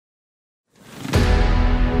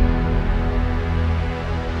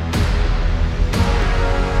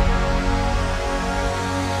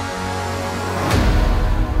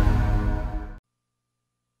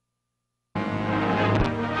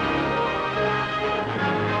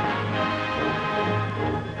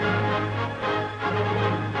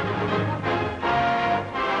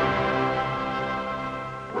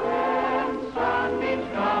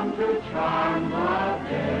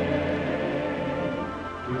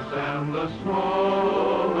and the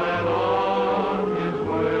snowman on his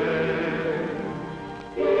way.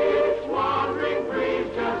 Each wandering breeze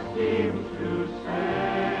just seems to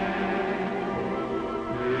say,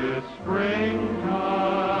 it's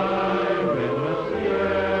springtime in the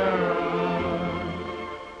Sierra.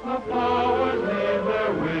 The flowers leave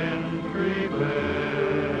their wintry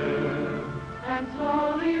bed and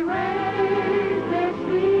slowly raise their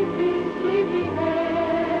sleepy, sleepy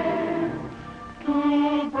head to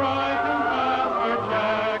brighten path where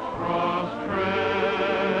Jack Frost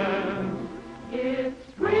treads. It's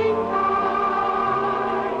springtime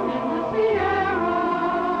in the Sierra.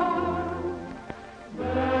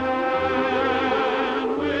 Then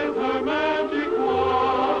with her magic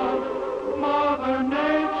wand, Mother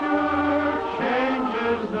Nature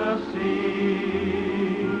changes the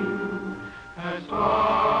scene. As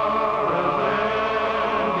far as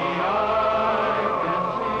any eye can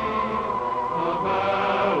see, the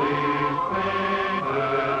valley's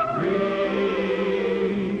painted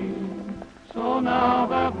green. So now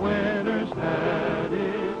that winter's had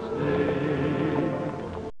its day,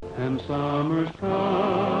 and summer's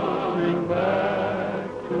coming back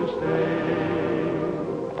to stay,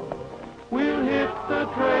 we'll hit the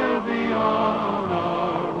trail beyond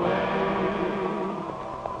our way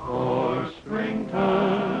for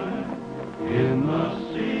springtime in the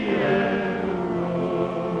Sierra.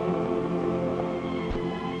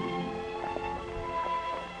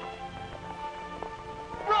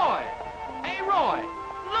 Roy! Hey, Roy!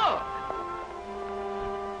 Look!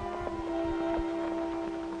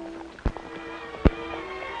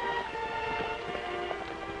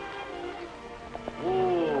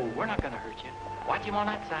 Whoa, we're not gonna hurt you. Watch him on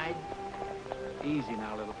that side. Easy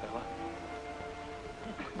now, little fella.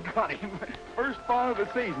 Got him. First spawn of the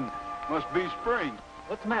season. Must be spring.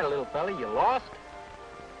 What's the matter, little fella? You lost?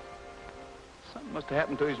 Something must have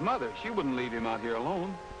happened to his mother. She wouldn't leave him out here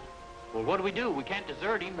alone. Well, what do? We can't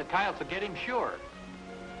desert him. The coyotes will get him sure.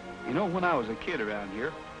 You know, when I was a kid around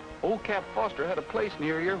here, old Cap Foster had a place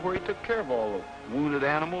near here where he took care of all the wounded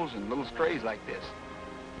animals and little strays like this.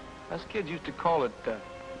 Us kids used to call it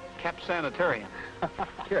Cap Sanitarium.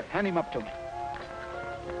 Here, hand him up to me.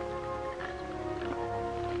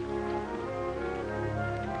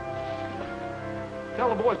 Tell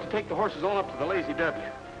the boys to take the horses on up to the Lazy W.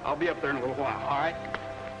 I'll be up there in a little while. All right.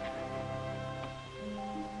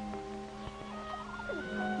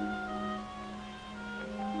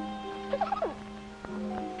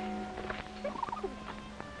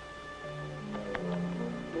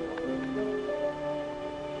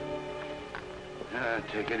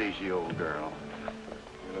 Take it easy, old girl.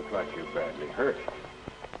 You look like you're badly hurt.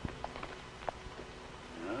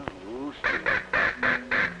 Oh,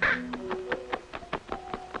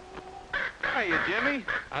 Hiya, Jimmy.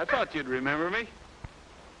 I thought you'd remember me.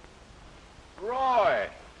 Roy!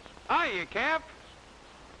 Hiya, Cap.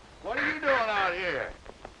 What are you doing out here?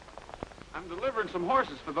 I'm delivering some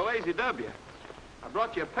horses for the Lazy W. I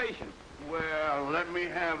brought you a patient. Well, let me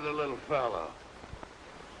have the little fellow.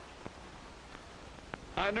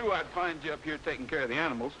 I knew I'd find you up here taking care of the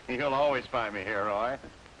animals. You'll always find me here, Roy.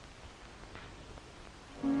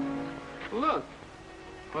 Look,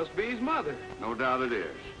 must be his mother. No doubt it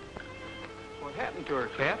is. What happened to her,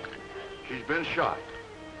 Cap? She's been shot.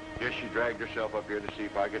 Guess she dragged herself up here to see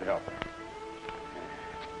if I could help her.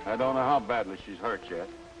 I don't know how badly she's hurt yet.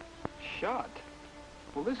 Shot?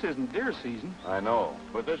 Well, this isn't deer season. I know,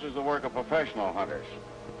 but this is the work of professional hunters.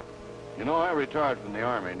 You know, I retired from the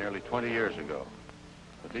Army nearly 20 years ago.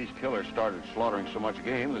 But these killers started slaughtering so much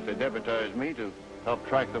game that they deputized me to help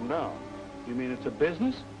track them down. You mean it's a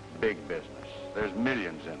business? Big business. There's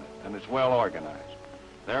millions in it, and it's well organized.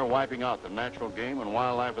 They're wiping out the natural game and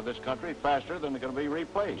wildlife of this country faster than they're going to be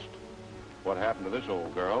replaced. What happened to this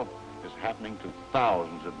old girl is happening to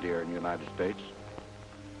thousands of deer in the United States.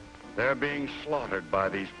 They're being slaughtered by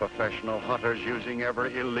these professional hunters using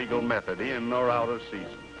every illegal method in or out of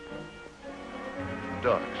season.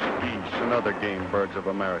 Ducks, geese, and other game birds of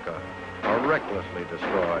America are recklessly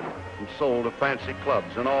destroyed and sold to fancy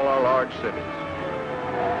clubs in all our large cities.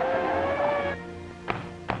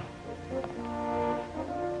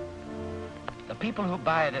 The people who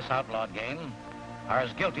buy this outlawed game are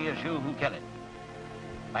as guilty as you who kill it.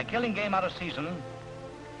 By killing game out of season,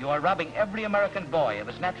 you are robbing every American boy of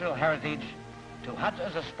his natural heritage to hunt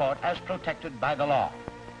as a sport as protected by the law.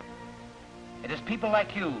 It is people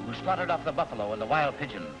like you who slaughtered off the buffalo and the wild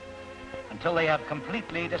pigeon until they have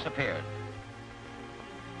completely disappeared.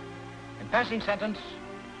 In passing sentence,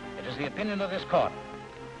 it is the opinion of this court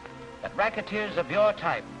that racketeers of your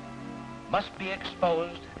type must be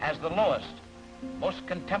exposed as the lowest, most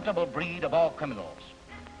contemptible breed of all criminals.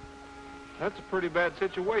 That's a pretty bad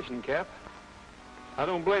situation, Cap. I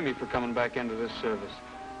don't blame you for coming back into this service.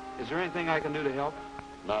 Is there anything I can do to help?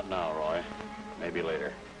 Not now, Roy. Maybe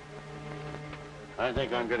later. I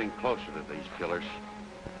think I'm getting closer to these killers.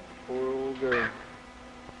 Poor old girl.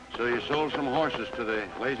 So you sold some horses to the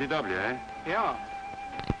Lazy W, eh? Yeah.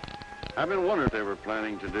 I've been wondering what they were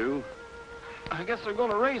planning to do. I guess they're going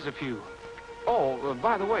to raise a few. Oh,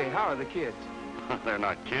 by the way, how are the kids? They're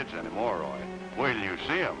not kids anymore, Roy. Wait till you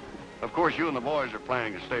see them. Of course, you and the boys are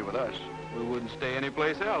planning to stay with us. We wouldn't stay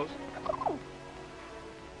anyplace else.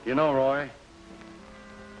 You know, Roy,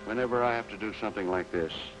 whenever I have to do something like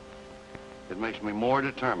this, it makes me more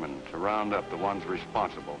determined to round up the ones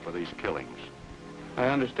responsible for these killings. I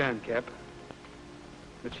understand, Cap.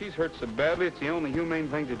 But she's hurt so badly, it's the only humane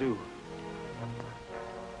thing to do.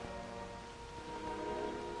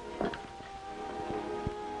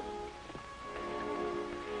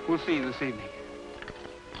 We'll see you this evening.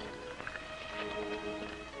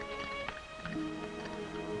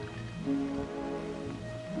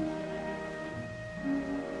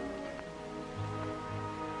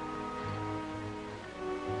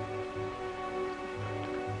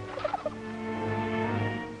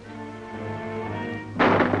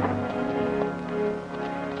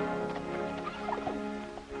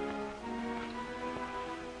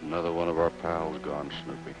 Another one of our pals gone,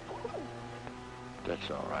 Snoopy.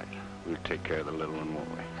 That's all right. We'll take care of the little one, won't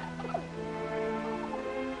we?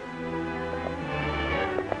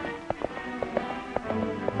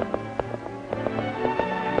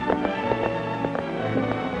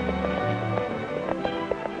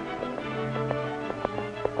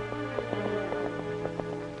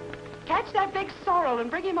 Catch that big sorrel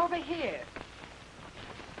and bring him over here.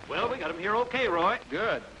 Well, we got him here okay, Roy.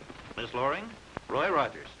 Good. Miss Loring, Roy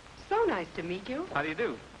Rogers. So nice to meet you. How do you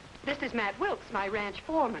do? This is Matt Wilkes, my ranch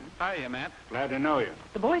foreman. Hiya, Matt. Glad to know you.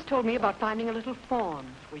 The boys told me about finding a little fawn.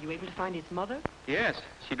 Were you able to find his mother? Yes,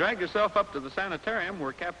 she dragged herself up to the sanitarium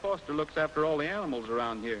where Cap Foster looks after all the animals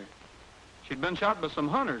around here. She'd been shot by some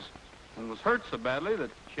hunters and was hurt so badly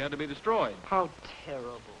that she had to be destroyed. How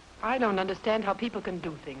terrible. I don't understand how people can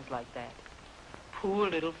do things like that. Poor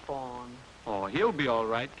little fawn. Oh, he'll be all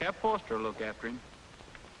right. Cap Foster will look after him.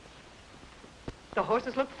 The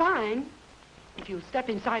horses look fine. If you'll step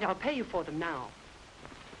inside, I'll pay you for them now.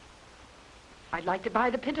 I'd like to buy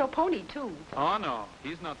the Pinto pony, too. Oh, no,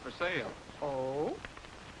 he's not for sale. Oh?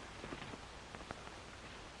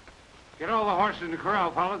 Get all the horses in the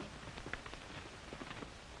corral, fellas.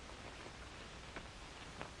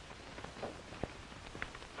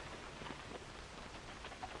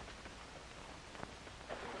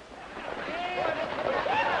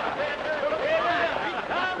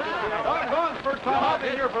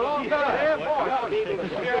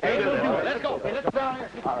 Let's go. Hey, let's go down here.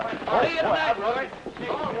 All right. See you tonight, Roy.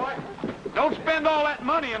 Don't spend all that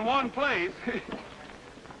money in one place.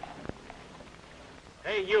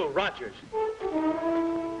 Hey, you, Rogers.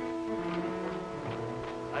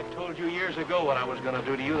 I told you years ago what I was going to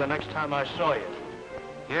do to you the next time I saw you.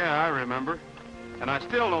 Yeah, I remember. And I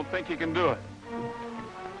still don't think you can do it.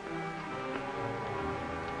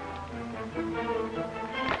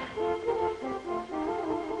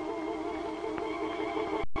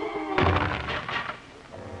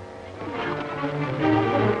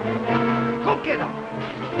 Go get him.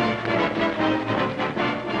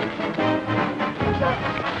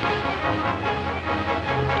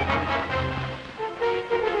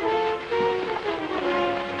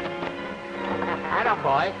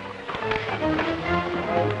 Boy.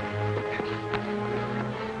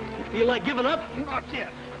 Feel like giving up? Not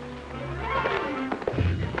yet.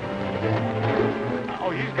 Oh,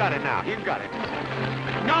 he's got it now. He's got it.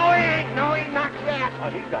 No, he ain't. No, he not yet. Oh,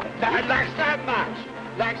 he's got it. That's that much.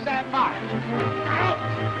 That's that much. Help!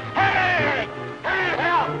 Hey! Hey,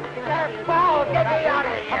 help! That ball, get me out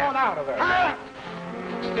of here. Come on out of there. Help!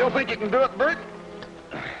 Still think you can do it, Bert?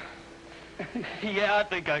 Yeah, I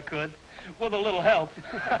think I could. With a little help.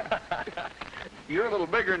 You're a little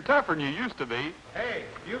bigger and tougher than you used to be. Hey,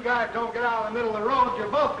 if you guys don't get out of the middle of the road, you're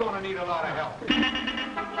both going to need a lot of help.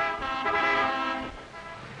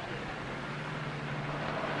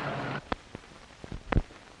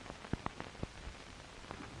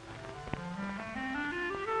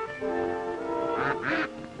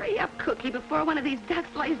 Hurry up, Cookie, before one of these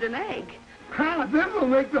ducks lays an egg. This'll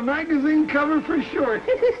make the magazine cover for sure.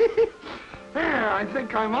 There, I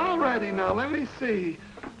think I'm all ready now. Let me see.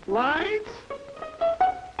 Lights?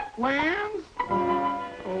 Plans?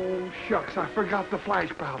 Oh, shucks, I forgot the flash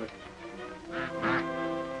powder.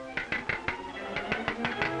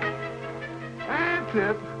 That's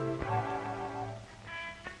it.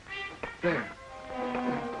 There.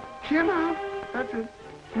 Chin out. That's it.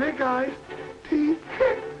 Make eyes. Teeth.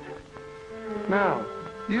 Now,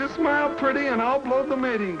 you smile pretty and I'll blow the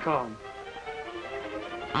mating call.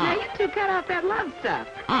 Now, you two cut out that love stuff.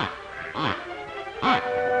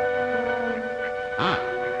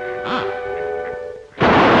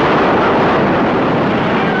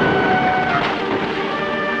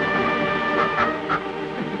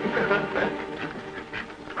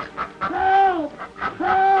 Help!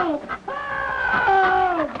 Help!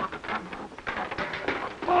 Help!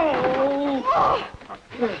 Oh!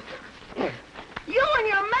 You and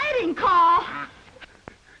your mating call.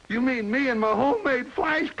 You mean me and my homemade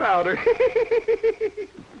flash powder?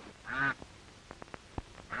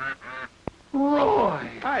 Roy!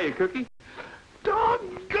 Hiya, Cookie.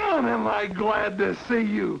 Doggone am I glad to see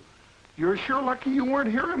you. You're sure lucky you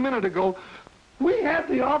weren't here a minute ago. We had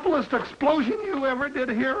the awfulest explosion you ever did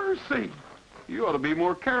hear or see. You ought to be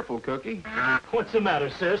more careful, Cookie. What's the matter,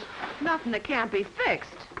 sis? Nothing that can't be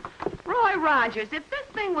fixed. Roy Rogers, if this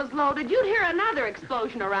thing was loaded, you'd hear another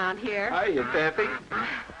explosion around here. Hiya, Taffy.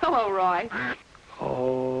 Hello, Roy.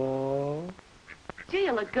 Oh. Gee,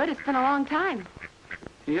 you look good. It's been a long time.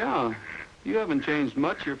 Yeah, you haven't changed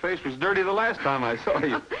much. Your face was dirty the last time I saw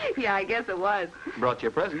you. Yeah, I guess it was. Brought you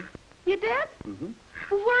a present. You did? Mm-hmm.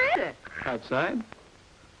 Well, where is it? Outside.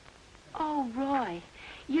 Oh, Roy,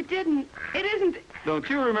 you didn't. It isn't. Don't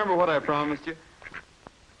you remember what I promised you?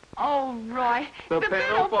 Oh, Roy. The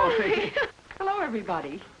pedal pony. Hello,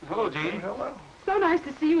 everybody. Hello, Jean. Hello. So nice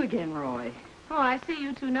to see you again, Roy. Oh, I see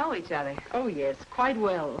you two know each other. Oh, yes, quite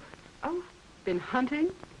well. Oh, been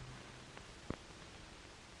hunting?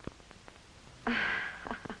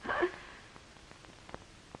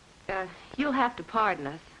 You'll have to pardon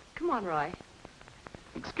us. Come on, Roy.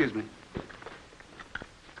 Excuse me.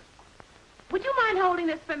 Would you mind holding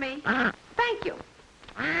this for me? Thank you.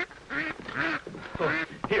 Oh,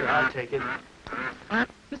 here, I'll take it.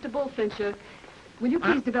 Mr. Bullfincher, will you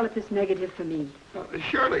please develop this negative for me?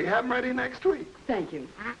 Surely, have them ready next week. Thank you.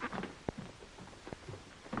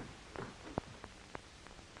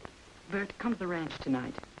 Bert, come to the ranch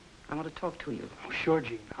tonight. I want to talk to you. Oh, sure,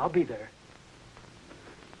 Gene. I'll be there.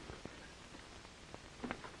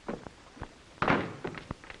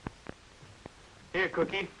 Here,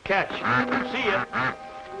 Cookie. Catch. See ya.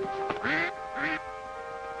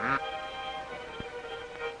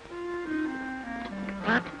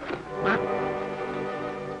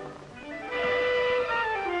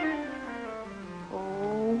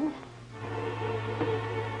 Oh.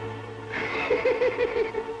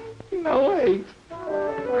 No, wait.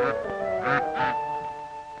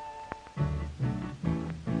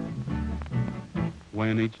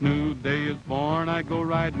 When each new day is born, I go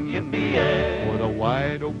riding. Yippee-yay. O'er the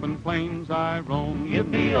wide open plains I roam.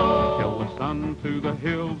 Yippee-oh. Till the sun to the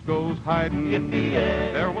hills goes hiding.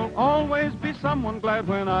 Yippee-yay. There will always be someone glad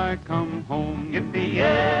when I come home.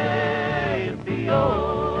 Yippee-yay,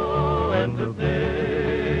 yippee-oh, and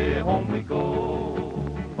today home we go.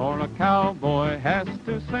 For a cowboy has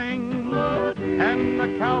to sing, and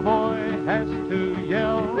a cowboy has to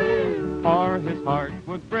yell, or his heart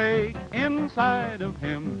would break inside of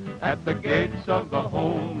him at the gates of the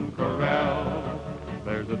home corral.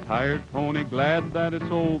 There's a tired pony glad that it's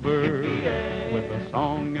over, with a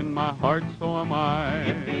song in my heart, so am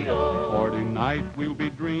I. For tonight we'll be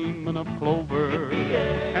dreaming of clover,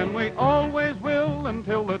 and we always will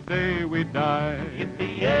until the day we die.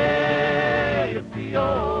 Yippee-yay,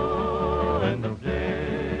 yippee-oh, and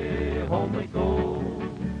today home we go.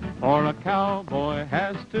 For a cowboy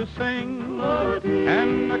has to sing,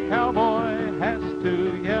 and a cowboy has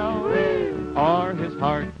to yell, or his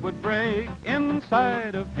heart would break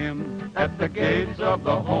inside of him at the gates of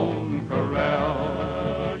the home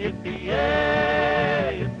corral.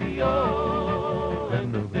 Yippee-yay, yippee-oh,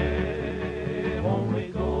 and today home we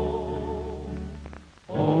go.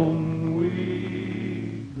 Home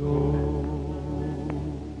we go.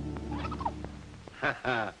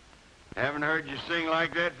 Haven't heard you sing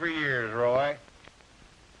like that for years, Roy.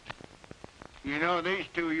 You know, these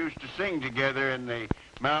two used to sing together in the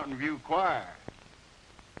Mountain View Choir.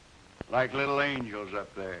 Like little angels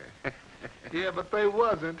up there. Yeah, but they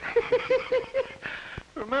wasn't.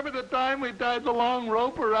 Remember the time we tied the long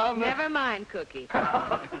rope around the... Never mind, Cookie.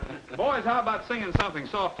 Boys, how about singing something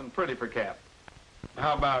soft and pretty for Cap?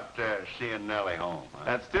 How about seeing Nellie home? Huh?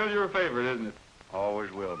 That's still your favorite, isn't it?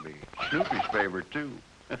 Always will be. Snoopy's favorite, too.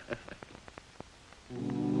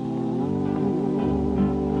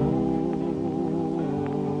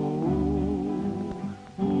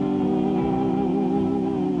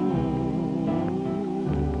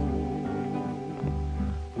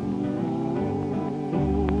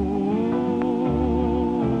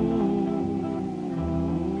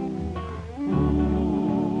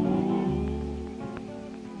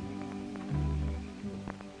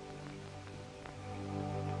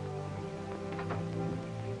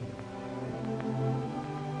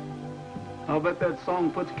 I'll bet that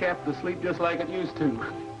song puts Cap to sleep just like it used to.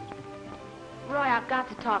 Roy, I've got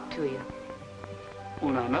to talk to you.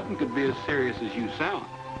 Well, now, nothing could be as serious as you sound.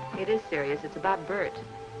 It is serious. It's about Bert.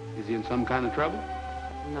 Is he in some kind of trouble?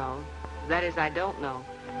 No. That is, I don't know.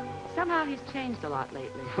 Somehow he's changed a lot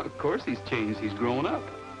lately. Of course he's changed. He's grown up.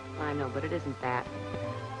 I know, but it isn't that.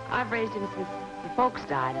 I've raised him since the folks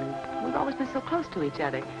died, and we've always been so close to each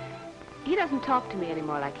other. He doesn't talk to me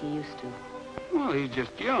anymore like he used to. Well, he's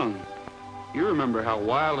just young. You remember how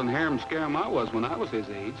wild and harum-scarum I was when I was his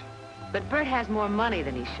age. But Bert has more money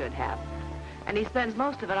than he should have, and he spends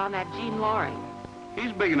most of it on that Jean Loring.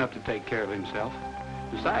 He's big enough to take care of himself.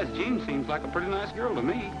 Besides, Jean seems like a pretty nice girl to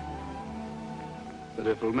me. But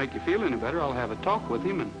if it'll make you feel any better, I'll have a talk with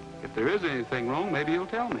him, and if there is anything wrong, maybe he'll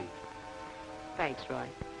tell me. Thanks, Roy.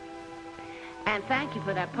 And thank you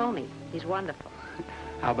for that pony. He's wonderful.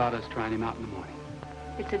 How about us trying him out in the morning?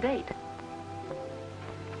 It's a date.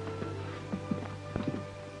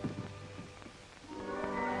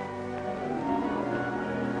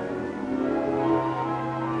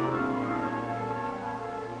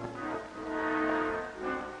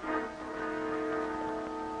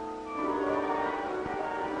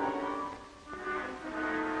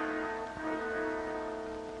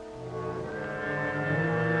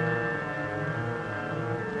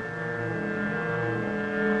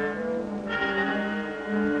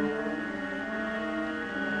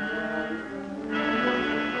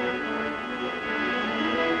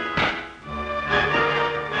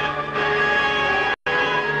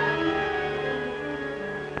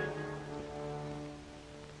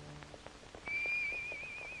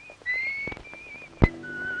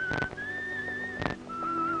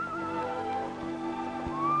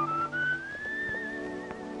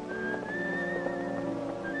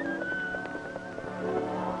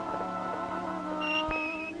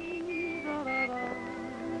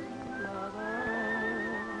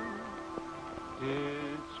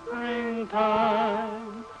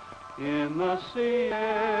 Time in the Sierra.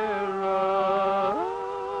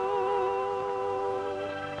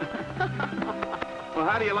 Well,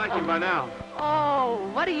 how do you like him by now? Oh,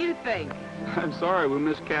 what do you think? I'm sorry we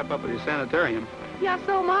missed Cap up at his sanitarium. Yeah,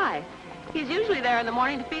 so am I. He's usually there in the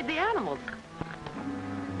morning to feed the animals.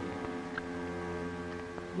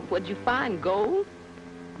 What'd you find, gold?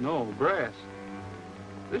 No, brass.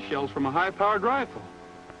 This shell's from a high-powered rifle.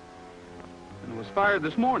 And it was fired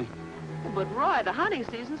this morning. But, Roy, the hunting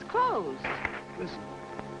season's closed. Listen.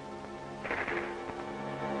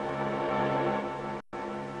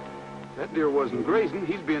 That deer wasn't grazing.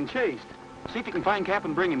 He's being chased. See if you can find Cap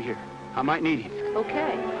and bring him here. I might need him.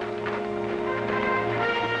 Okay.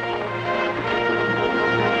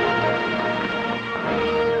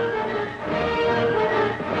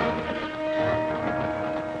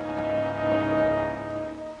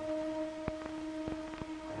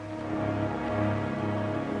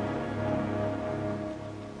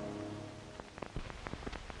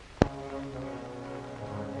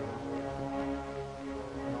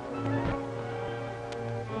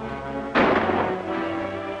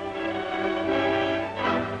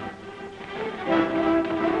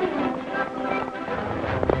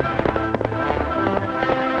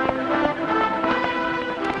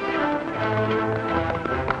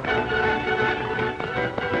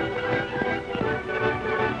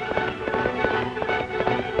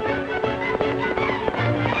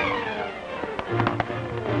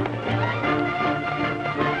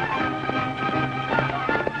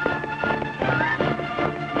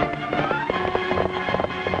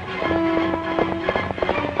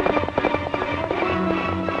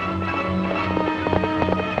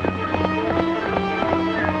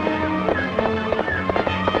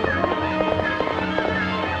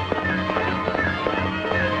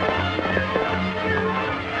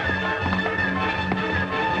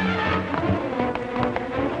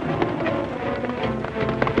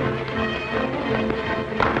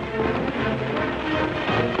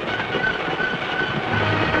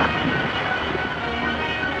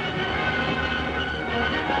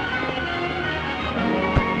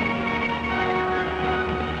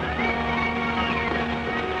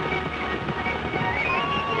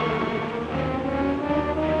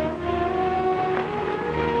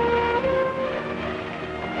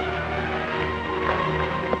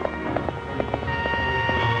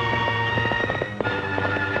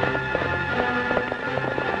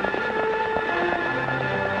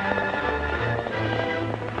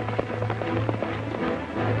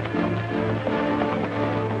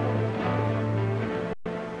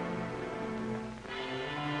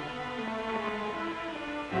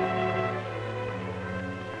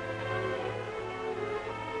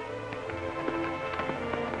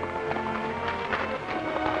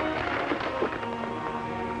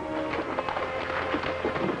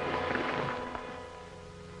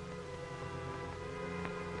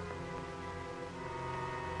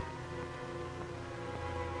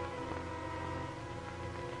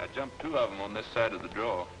 I jumped 2 of them on this side of the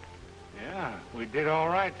draw. Yeah, we did all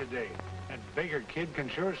right today. That bigger kid can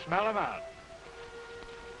sure smell him out.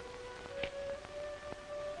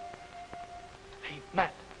 Hey,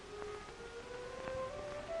 Matt.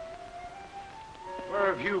 Where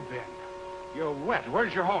have you been? You're wet.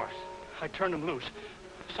 Where's your horse? I turned him loose.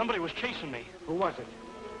 Somebody was chasing me. Who was it?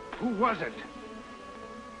 Who was it?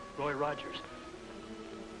 Roy Rogers.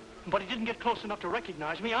 But he didn't get close enough to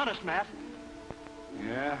recognize me, honest, Matt.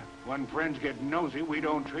 Yeah, when friends get nosy, we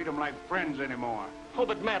don't treat them like friends anymore. Oh,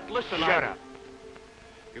 but Matt, listen, Shut up.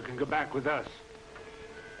 You can go back with us.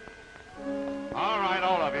 All right,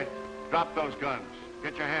 all of you. Drop those guns.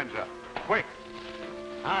 Get your hands up. Quick.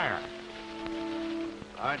 Higher.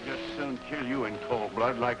 I'd just soon kill you in cold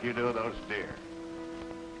blood like you do those deer.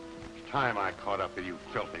 It's time I caught up with you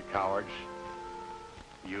filthy cowards.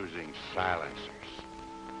 Using silencers,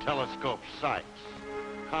 telescope sights,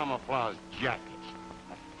 camouflage jackets.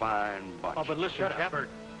 A fine bunch. Oh, but listen, Capper.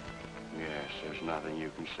 Yes, there's nothing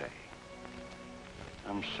you can say.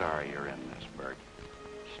 I'm sorry you're in this, Bert.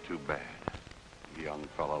 It's too bad. A young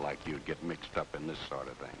fellow like you'd get mixed up in this sort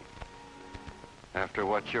of thing. After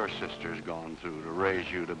what your sister's gone through to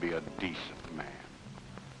raise you to be a decent man.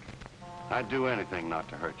 I'd do anything not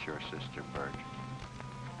to hurt your sister, Bert.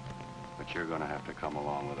 But you're gonna have to come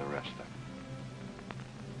along with the rest of them.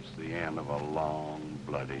 It's the end of a long,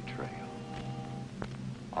 bloody trail.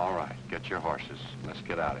 All right, get your horses. Let's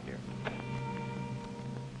get out of here.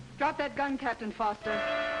 Drop that gun, Captain Foster.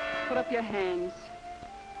 Put up your hands.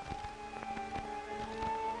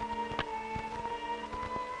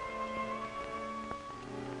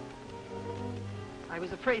 I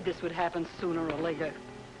was afraid this would happen sooner or later.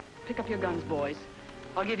 Pick up your guns, boys.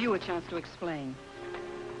 I'll give you a chance to explain.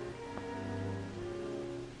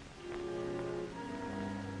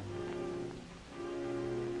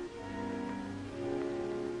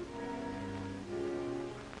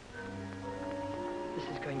 This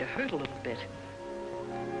is going to hurt a little bit.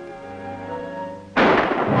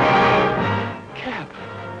 Cap.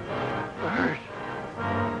 Bert.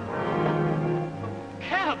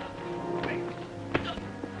 Cap.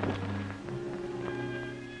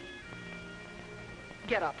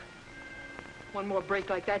 Get up. One more break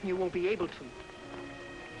like that and you won't be able to.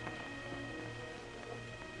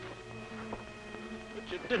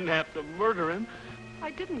 But you didn't have to murder him.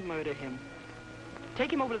 I didn't murder him.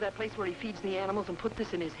 Take him over to that place where he feeds the animals and put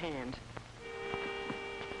this in his hand.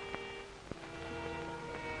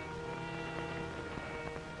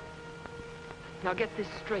 Now get this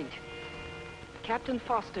straight. Captain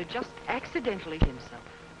Foster just accidentally himself.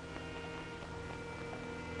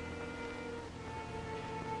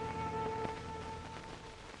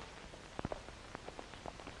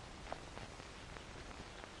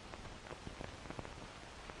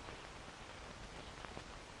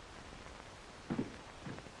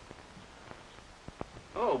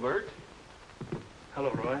 Hello, Bert.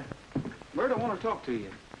 Hello, Roy. Bert, I want to talk to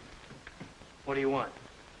you. What do you want?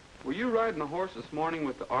 Were you riding the horse this morning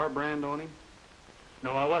with the R brand on him?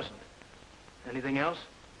 No, I wasn't. Anything else?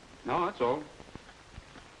 No, that's all.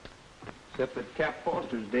 Except that Cap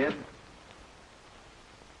Foster's dead.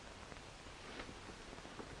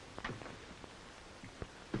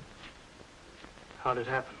 How'd it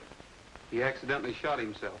happen? He accidentally shot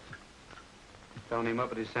himself. Found him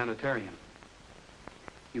up at his sanitarium.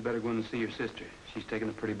 You better go in and see your sister. She's taken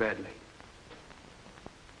it pretty badly.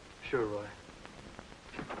 Sure, Roy.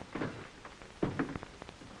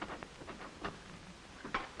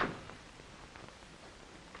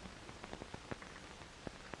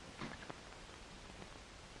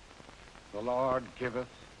 The Lord giveth,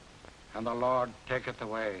 and the Lord taketh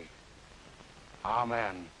away.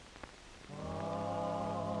 Amen.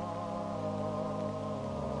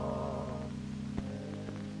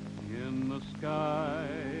 In the sky,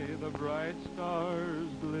 the bright stars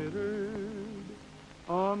glittered.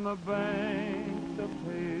 On the bank, the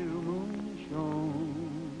pale moon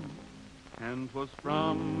shone. And 'twas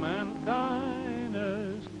from Aunt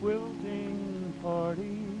Dinah's quilting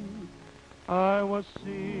party I was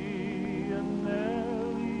seeing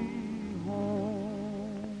Nellie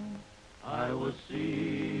home. I was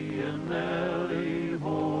seeing Nellie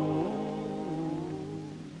home.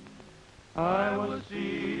 I was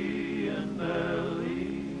seeing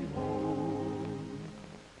Nellie home.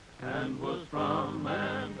 And was from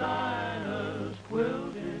Aunt Dinah's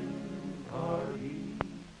quilting party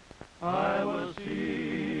I was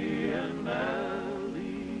seeing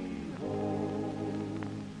Nellie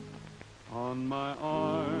home. On my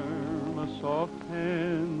arm a soft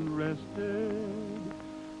hand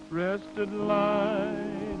rested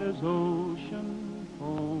light as ocean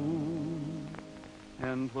foam.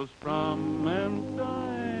 And and 'twas from Aunt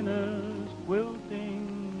Dinah's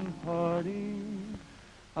quilting party.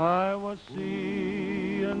 I was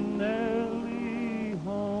seeing Nellie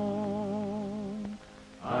home.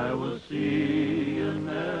 I was seeing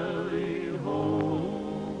Nellie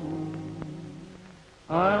home.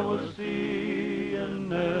 I was seeing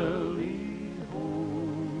Nellie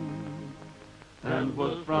home. And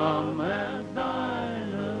 'twas from Aunt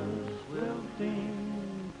Dinah's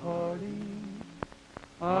quilting party.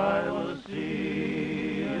 I was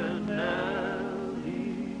seeing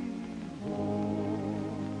Nellie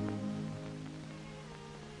home.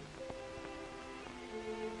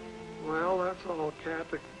 Well, that's all, Cat,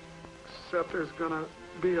 except there's gonna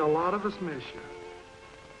be a lot of us miss you.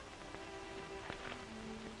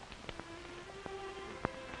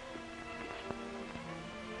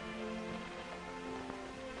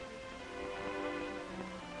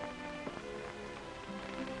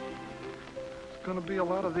 There's gonna be a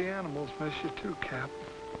lot of the animals miss you too, Cap.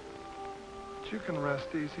 But you can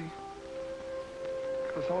rest easy,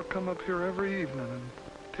 'cause I'll come up here every evening and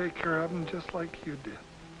take care of them just like you did.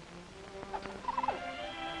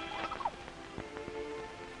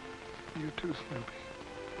 You too, Snoopy.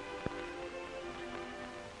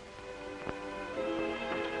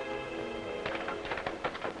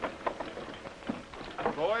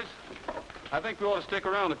 Boys, I think we ought to stick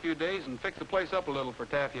around a few days and fix the place up a little for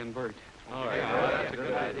Taffy and Bert. All right, that's a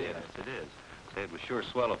good idea. Yes, it is. Say, it was sure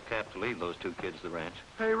swell of Cap to lead those two kids to the ranch.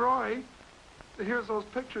 Hey, Roy, here's those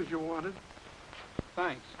pictures you wanted.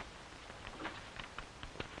 Thanks.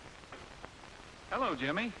 Hello,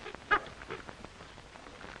 Jimmy.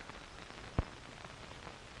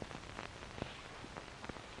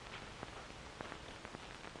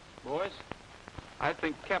 Boys, I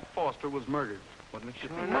think Cap Foster was murdered. What makes you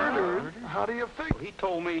think? Murdered? How do you think? Well, he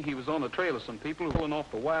told me he was on the trail of some people who were pulling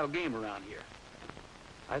off the wild game around here.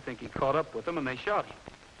 I think he caught up with them and they shot him.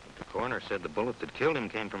 But the coroner said the bullet that killed him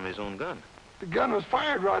came from his own gun. The gun was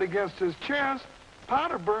fired right against his chest.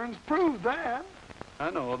 Powder burns proved that. I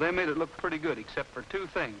know. They made it look pretty good, except for two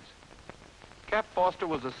things. Cap Foster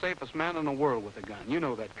was the safest man in the world with a gun. You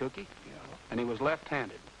know that, Cookie. Yeah. And he was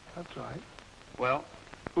left-handed. That's right. Well,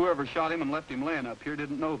 whoever shot him and left him laying up here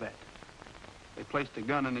didn't know that. They placed the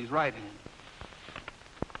gun in his right hand.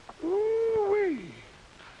 Ooh-wee.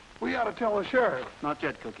 We ought to tell the sheriff. Not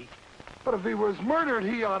yet, Cookie. But if he was murdered,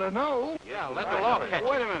 he ought to know. Yeah, let the law catch.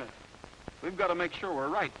 Wait a minute. We've got to make sure we're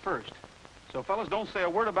right first. So, fellas, don't say a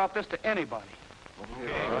word about this to anybody.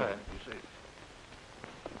 Okay, all right. You see.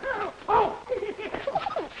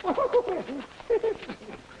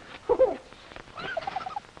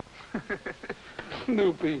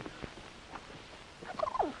 Snoopy.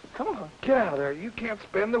 Come on, get out of there. You can't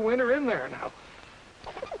spend the winter in there now.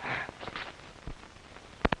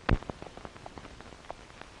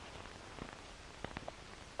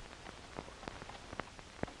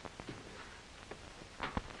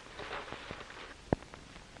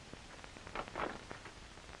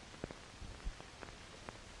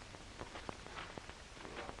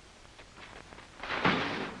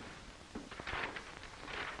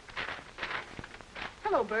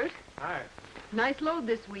 Hello, Bert. Hi. Nice load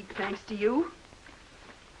this week, thanks to you.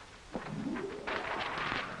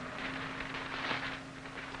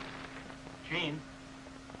 Gene,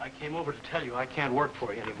 I came over to tell you I can't work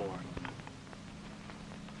for you anymore.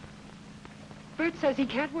 Bert says he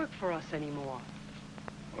can't work for us anymore.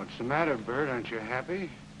 What's the matter, Bert? Aren't you happy?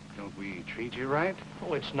 Don't we treat you right?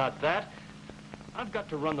 Oh, it's not that. I've got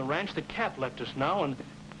to run the ranch. The Cap left us now, and,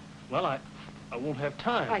 well, I won't have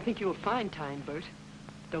time. I think you'll find time, Bert.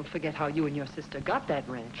 Don't forget how you and your sister got that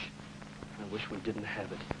ranch. I wish we didn't have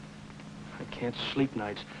it. I can't sleep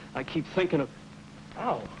nights. I keep thinking of...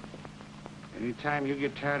 Ow. Anytime you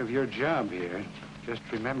get tired of your job here, just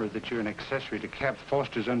remember that you're an accessory to Cap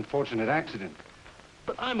Foster's unfortunate accident.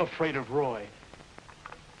 But I'm afraid of Roy.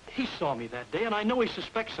 He saw me that day, and I know he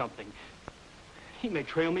suspects something. He may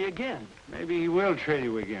trail me again. Maybe he will trail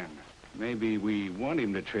you again. Maybe we want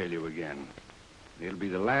him to trail you again. It'll be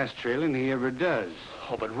the last trailing he ever does.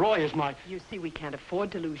 Oh, but Roy is my... You see, we can't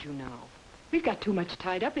afford to lose you now. We've got too much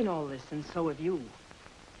tied up in all this, and so have you.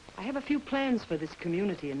 I have a few plans for this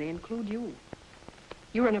community, and they include you.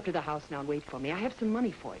 You run up to the house now and wait for me. I have some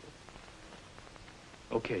money for you.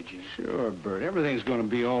 Okay, Gene. Sure, Bert. Everything's going to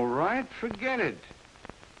be all right. Forget it.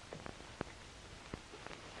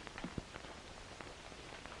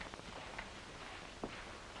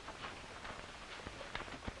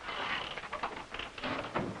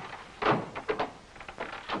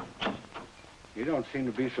 You don't seem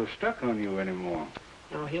to be so stuck on you anymore.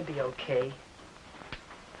 No, he'll be okay.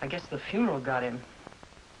 I guess the funeral got him.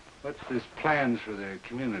 What's this plans for the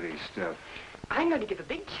community stuff? I'm going to give a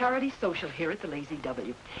big charity social here at the Lazy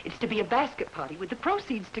W. It's to be a basket party with the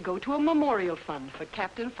proceeds to go to a memorial fund for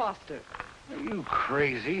Captain Foster. Are you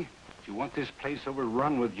crazy? Do you want this place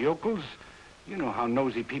overrun with yokels? You know how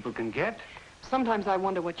nosy people can get. Sometimes I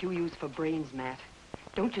wonder what you use for brains, Matt.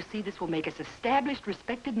 Don't you see this will make us established,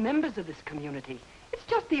 respected members of this community? It's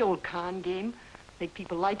just the old con game. Make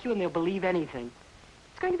people like you and they'll believe anything.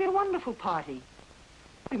 It's going to be a wonderful party.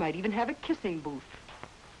 We might even have a kissing booth.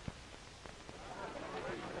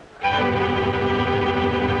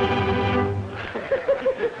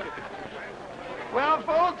 Well,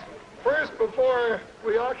 folks, first, before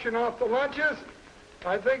we auction off the lunches,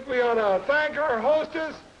 I think we ought to thank our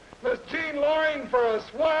hostess, Miss Jean Loring, for a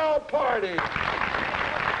swell party.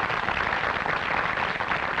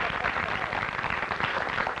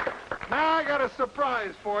 Now I got a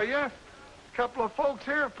surprise for you. A couple of folks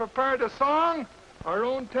here have prepared a song. Our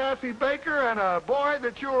own Taffy Baker and a boy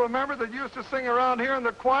that you'll remember that used to sing around here in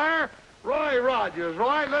the choir, Roy Rogers.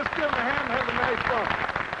 Roy, let's give him a hand and have a nice song.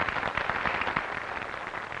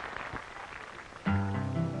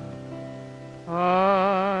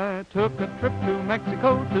 I took a trip to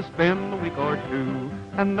Mexico to spend a week or two,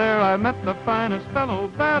 and there I met the finest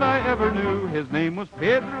fellow that I ever knew. His name was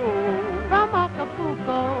Pedro from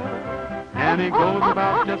Acapulco, and he goes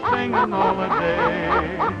about just singing all the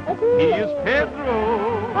day. He is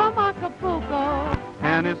Pedro from Acapulco,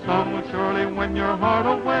 and his song will surely win your heart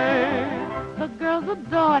away. The girls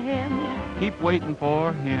adore him, keep waiting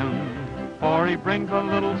for him, for he brings a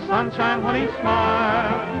little sunshine when he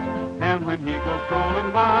smiles. And when he goes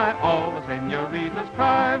strolling by, all the senoritas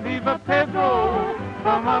cry, Viva Pedro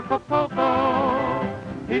from Acapulco.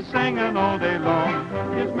 He's singing all day long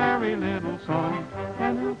his merry little song,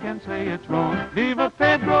 and who can say it's wrong? Viva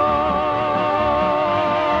Pedro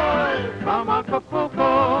from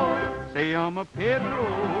Acapulco. Se llama Pedro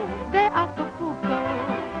de Acapulco.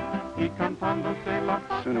 He cantando se la...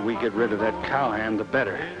 The sooner we get rid of that cowhand, the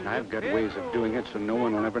better. And I've got ways of doing it so no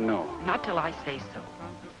one will ever know. Not till I say so.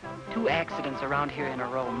 2 accidents around here in a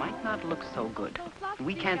row might not look so good.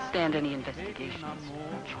 We can't stand any investigations.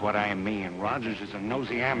 That's what I mean. Rogers is a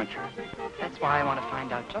nosy amateur. That's why I want to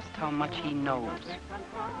find out just how much he knows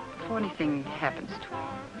before anything happens to him.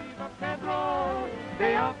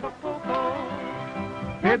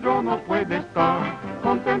 Pedro no puede estar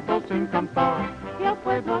contento sin cantar, y el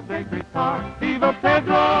pueblo de gritar, Viva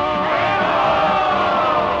Pedro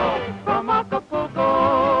from Acapulco.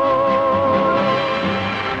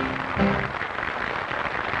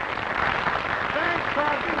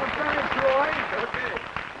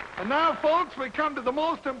 And now, folks, we come to the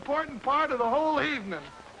most important part of the whole evening,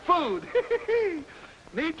 food.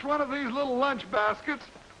 And each one of these little lunch baskets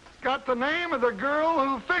has got the name of the girl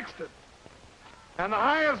who fixed it. And the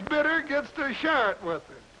highest bidder gets to share it with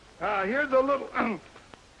her. Here's a little,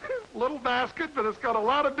 little basket, but it's got a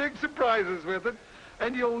lot of big surprises with it.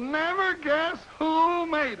 And you'll never guess who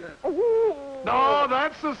made it. No,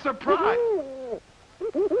 that's a surprise.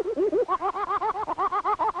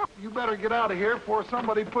 You better get out of here before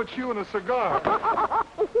somebody puts you in a cigar.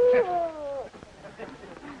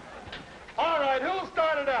 All right, who'll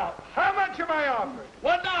start it out? How much am I offered?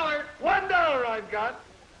 $1. $1 I've got.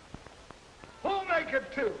 Who'll make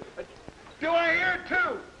it 2? Do I hear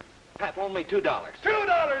 2? Pap, only $2. $2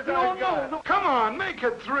 I've got. No. Come on, make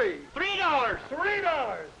it 3. $3.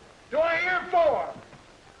 $3. Do I hear 4?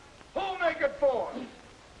 Who'll make it 4?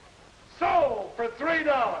 Sold for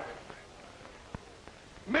 $3.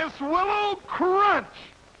 Miss Willow Crunch.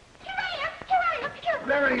 Here I am.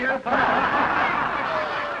 There he is.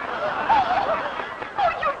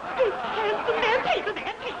 Oh, you big handsome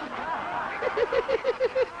man.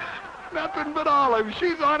 Please. Nothing but Olive.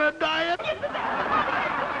 She's on a diet.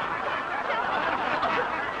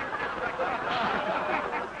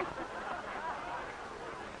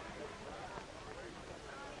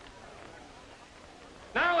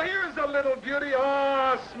 Now here's a little beauty.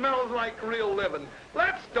 Oh, smells like real living.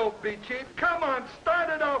 Let's don't be cheap. Come on, start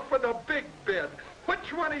it off with a big bid.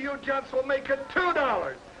 Which one of you gents will make it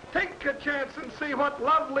 $2? Take a chance and see what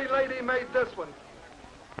lovely lady made this one.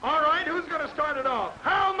 All right, who's going to start it off?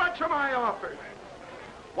 How much am I offered?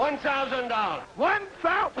 $1,000.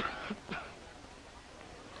 1,000.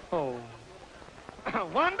 Oh.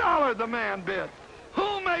 $1 the man bid.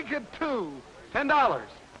 Who'll make it 2? $10.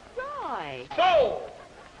 Roy, Sold.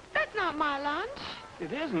 that's not my lunch.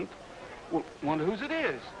 It isn't? Well, wonder whose it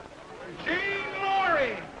is. Jean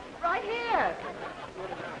Loring. Right here.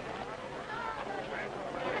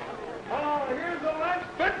 Oh, here's a lunch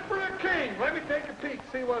fit for a king. Let me take a peek,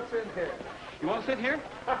 see what's in here. You want to sit here?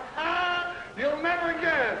 You'll never never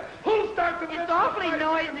again. Who'll start the It's awfully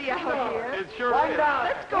noisy out here. It sure $1. is.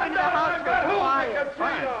 Let's go into the house I've got for who'll quiet. make it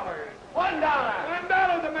 $3. $1.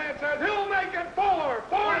 $1, the man says. Who'll make it $4?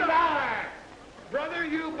 $4. Brother,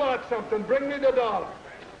 you bought something. Bring me the dollar.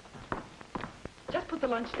 Just put the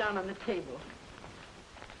lunch down on the table.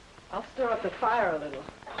 I'll stir up the fire a little.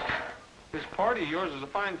 This party of yours is a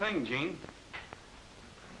fine thing, Gene.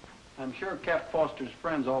 I'm sure Cap Foster's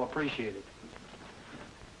friends all appreciate it.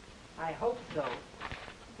 I hope so.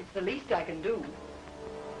 It's the least I can do.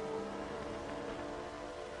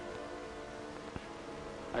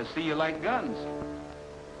 I see you like guns.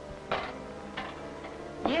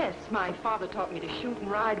 Yes, my father taught me to shoot and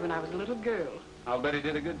ride when I was a little girl. I'll bet he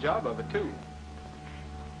did a good job of it, too.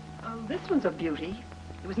 This one's a beauty.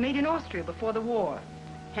 It was made in Austria before the war.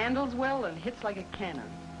 Handles well and hits like a cannon.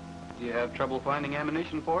 Do you have trouble finding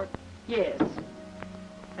ammunition for it? Yes.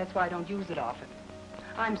 That's why I don't use it often.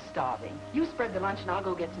 I'm starving. You spread the lunch and I'll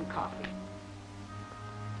go get some coffee.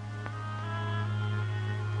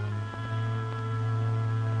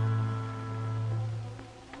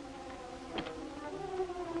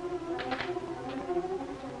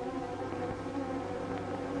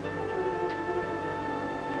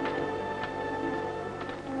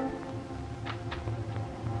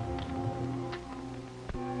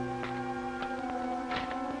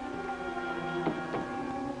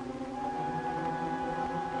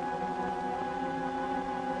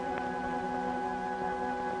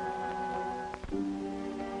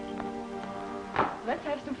 Let's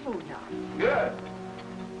have some food now. Good.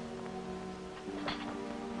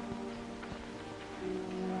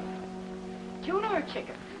 Tuna or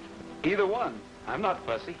chicken? Either one. I'm not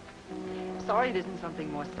fussy. Sorry it isn't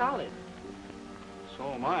something more solid.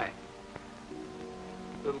 So am I.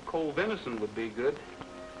 Little cold venison would be good.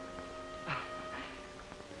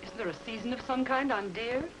 Isn't there a season of some kind on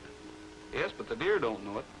deer? Yes, but the deer don't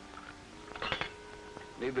know it.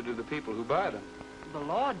 Neither do the people who buy them. The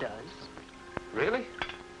law does. Really?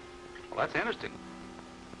 Well, that's interesting.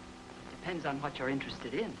 Depends on what you're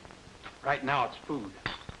interested in. Right now, it's food.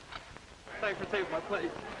 Thanks for taking my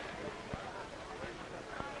place.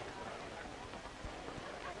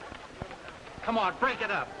 Come on, break it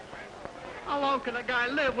up. How long can a guy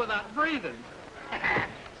live without breathing?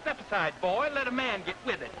 Step aside, boy. Let a man get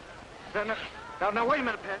with it. Now, wait a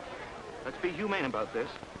minute, Pat. Let's be humane about this.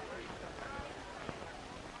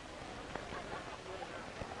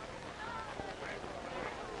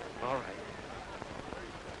 All right.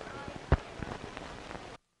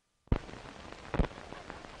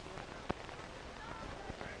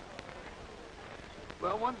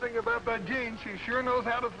 Well, one thing about that Jean, she sure knows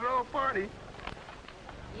how to throw a party.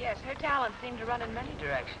 Yes, her talents seem to run in many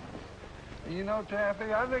directions. You know,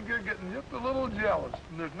 Taffy, I think you're getting just a little jealous,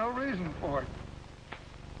 and there's no reason for it.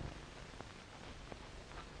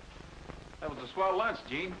 That was a swell lunch,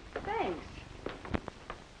 Gene. Thanks.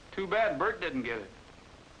 Too bad Bert didn't get it.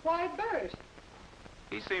 Why, Bert?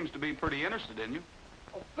 He seems to be pretty interested in you.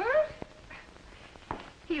 Oh, Bert?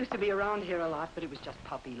 He used to be around here a lot, but it was just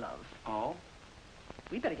puppy love. Oh?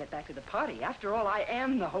 We better get back to the party. After all, I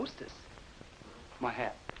am the hostess. My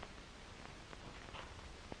hat.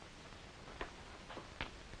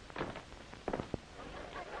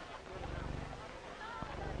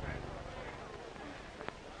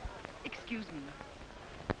 Excuse me.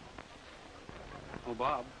 Oh,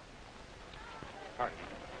 Bob. Pardon.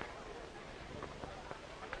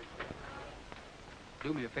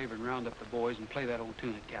 Do me a favor and round up the boys and play that old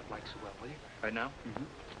tune that Cap likes so well, will you? Right now? Mm-hmm.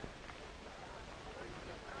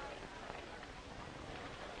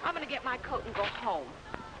 I'm gonna get my coat and go home.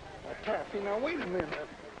 Taffy, now wait a minute.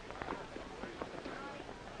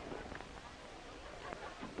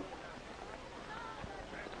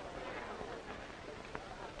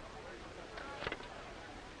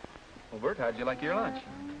 Well, Bert, how'd you like your lunch?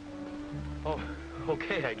 Oh,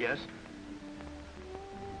 okay, I guess.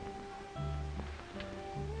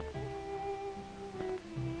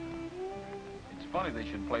 It's funny they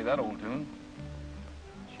should play that old tune.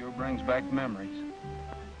 Sure brings back memories.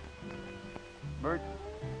 Bert,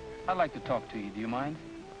 I'd like to talk to you. Do you mind?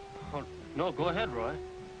 Oh, no, go ahead, Roy.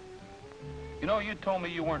 You know, you told me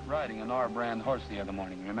you weren't riding an R-brand horse the other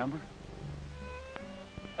morning, remember?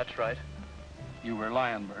 That's right. You were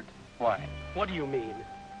lying, Bert. Why? What do you mean?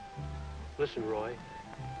 Listen, Roy,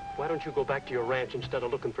 why don't you go back to your ranch instead of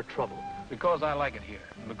looking for trouble? Because I like it here.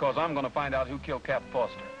 Because I'm going to find out who killed Cap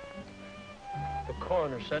Foster. The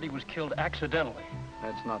coroner said he was killed accidentally.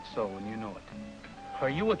 That's not so, and you know it. Are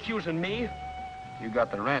you accusing me? You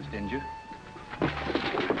got the ranch, didn't you?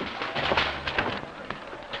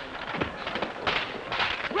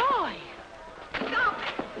 Roy! Stop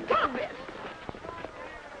it! Stop it!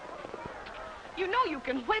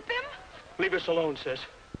 wipe him? Leave us alone, sis.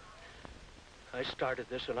 I started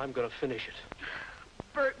this, and I'm going to finish it.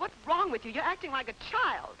 Bert, what's wrong with you? You're acting like a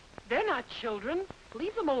child. They're not children.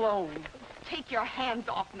 Leave them alone. Take your hands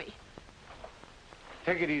off me.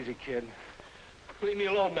 Take it easy, kid. Leave me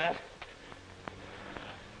alone, Matt.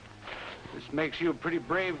 This makes you a pretty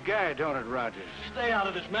brave guy, don't it, Rogers? Stay out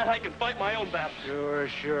of this, Matt. I can fight my own battles.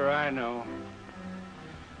 Sure, I know.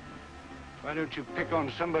 Why don't you pick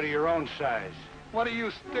on somebody your own size? What are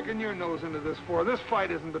you sticking your nose into this for? This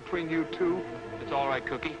fight isn't between you two. It's all right,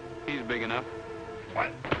 Cookie. He's big enough.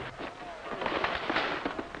 What?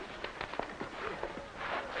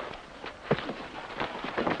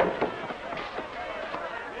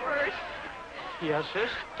 Bert, Yes, sis?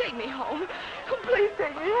 take me home. Oh, please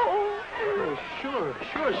take me home. Oh,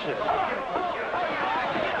 sure, sis.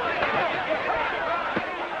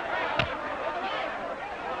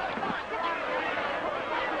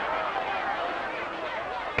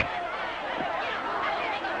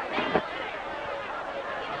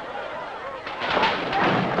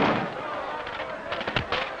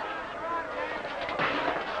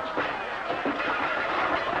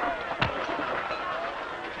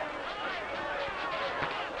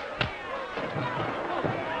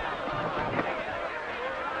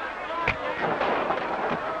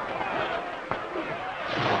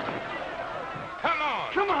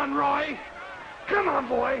 Come on, Roy. Come on,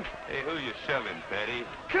 boy. Hey, who you shoving, Betty?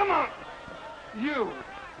 Come on. You.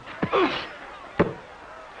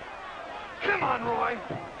 Come on, Roy.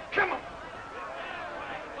 Come on.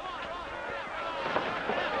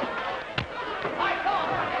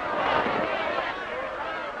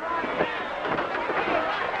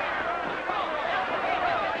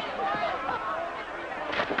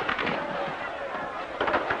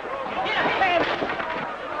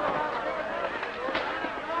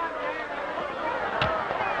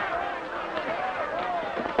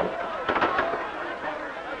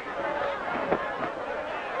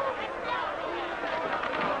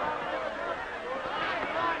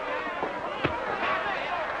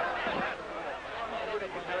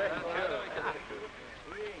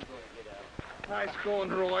 Nice going,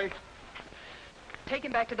 Roy. Take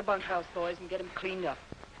him back to the bunkhouse, boys, and get him cleaned up.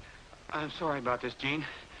 I'm sorry about this, Gene.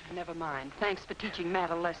 Never mind. Thanks for teaching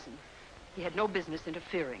Matt a lesson. He had no business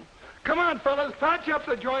interfering. Come on, fellas, patch up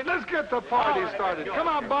the joint. Let's get the party started. Come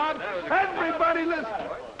on, Bob. Everybody listen.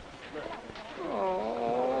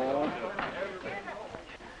 Oh.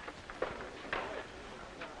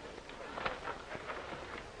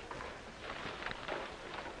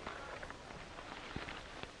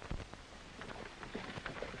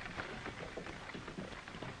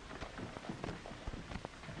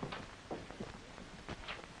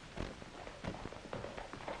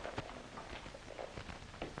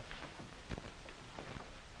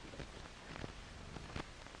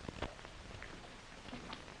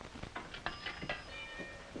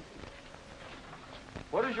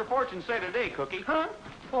 What does your fortune say today, Cookie? Huh?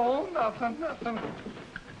 Oh, nothing.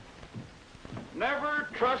 Never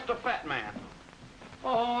trust a fat man.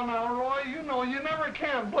 Oh, now, Roy, you know you never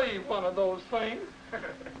can believe one of those things.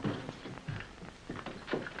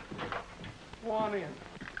 Go on in.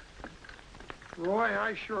 Roy,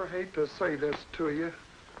 I sure hate to say this to you,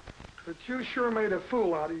 but you sure made a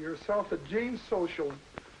fool out of yourself at Gene's social.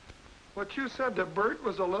 What you said to Bert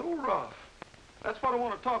was a little rough. That's what I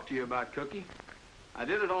want to talk to you about, Cookie. I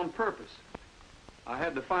did it on purpose. I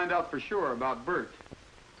had to find out for sure about Bert.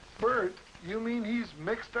 Bert? You mean he's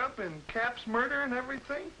mixed up in Cap's murder and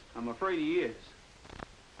everything? I'm afraid he is.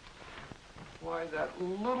 Why, that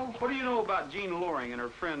little... What do you know about Jean Loring and her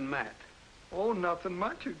friend Matt? Oh, nothing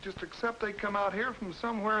much. Just except they come out here from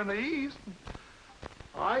somewhere in the east.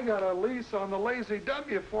 I got a lease on the Lazy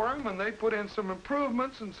W for them, and they put in some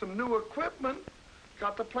improvements and some new equipment.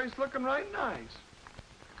 Got the place looking right nice.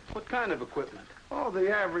 What kind of equipment? Oh,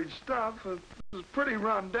 the average stuff. It was pretty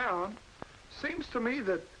run down. Seems to me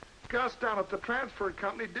that Gus down at the transfer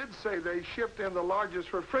company did say they shipped in the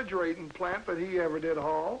largest refrigerating plant that he ever did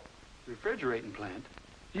haul. Refrigerating plant?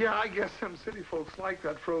 Yeah, I guess them city folks like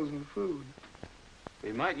that frozen food.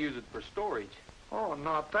 They might use it for storage. Oh,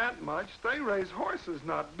 not that much. They raise horses,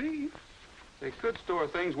 not beef. They could store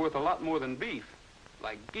things worth a lot more than beef,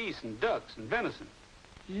 like geese and ducks and venison.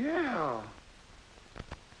 Yeah.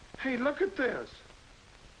 Hey, look at this.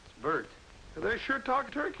 It's Bert. They sure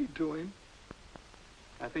talk turkey to him.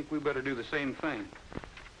 I think we better do the same thing.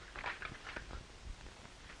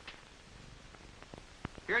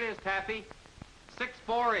 Here it is, Taffy.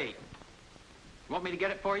 648. You want me to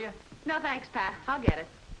get it for you? No, thanks, Pat. I'll get it.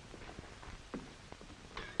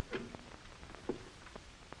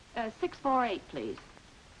 648, please.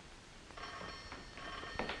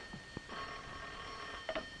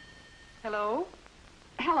 Hello?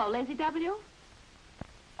 Hello, Lazy W?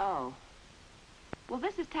 Oh. Well,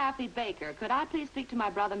 this is Taffy Baker. Could I please speak to my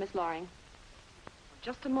brother, Miss Loring?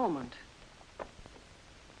 Just a moment.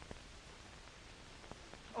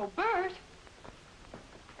 Oh, Bert!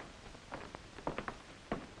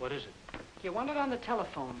 What is it? You want it on the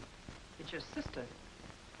telephone. It's your sister.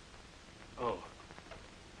 Oh.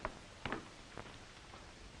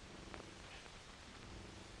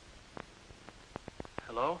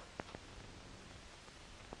 Hello?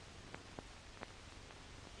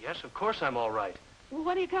 Yes, of course I'm all right. Well,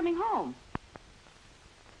 when are you coming home?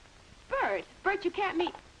 Bert! Bert, you can't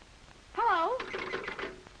meet... Hello?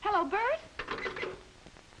 Hello, Bert?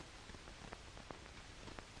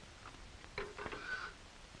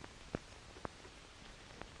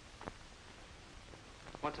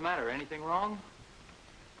 What's the matter? Anything wrong?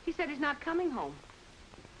 He said he's not coming home.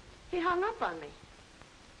 He hung up on me.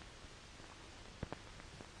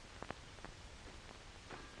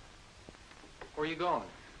 Where are you going?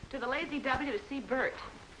 To the Lazy W to see Bert.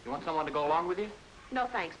 You want someone to go along with you? No,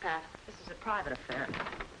 thanks, Pat. This is a private affair.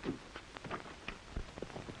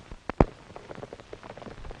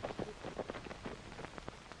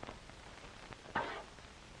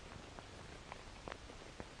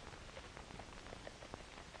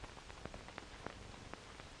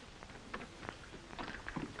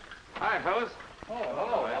 Hi, fellas. Oh,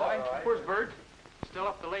 hello, Roy. Where's Bert? Still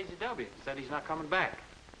up the Lazy W. Said he's not coming back.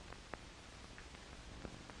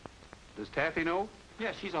 Does Taffy know?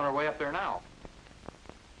 Yeah, she's on her way up there now.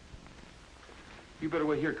 You better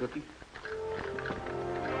wait here, Cookie.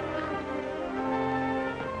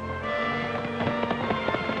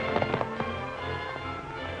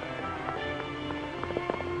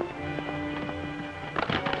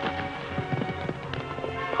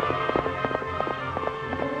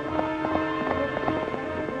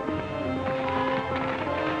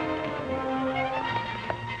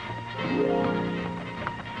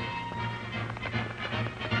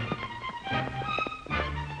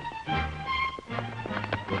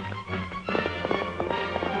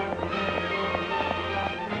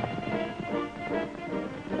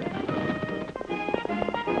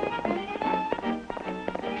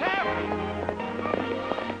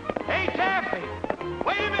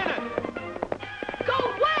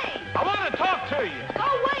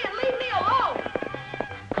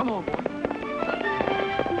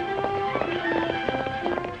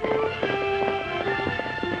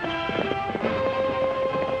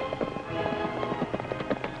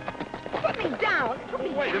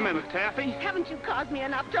 Taffy? Haven't you caused me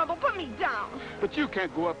enough trouble? Put me down. But you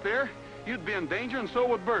can't go up there. You'd be in danger, and so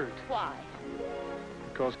would Bert. Why?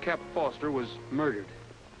 Because Cap Foster was murdered.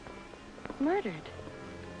 Murdered?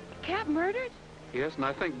 Cap murdered? Yes, and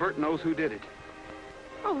I think Bert knows who did it.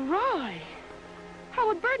 Oh, Roy. How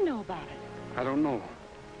would Bert know about it? I don't know.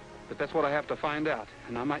 But that's what I have to find out,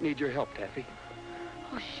 and I might need your help, Taffy.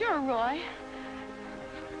 Oh, sure, Roy.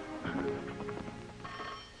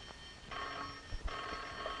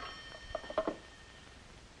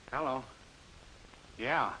 Hello.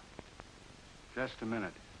 Yeah. Just a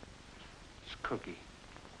minute. It's Cookie.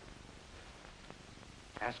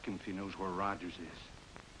 Ask him if he knows where Rogers is.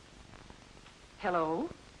 Hello?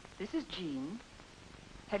 This is Jean.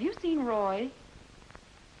 Have you seen Roy?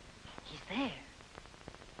 He's there.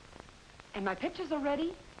 And my pictures are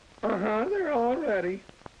ready? Uh-huh, they're all ready.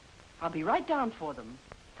 I'll be right down for them.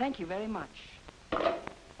 Thank you very much.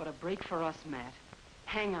 What a break for us, Matt.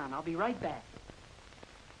 Hang on, I'll be right back.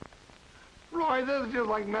 Roy, this is just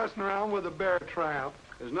like messing around with a bear trap.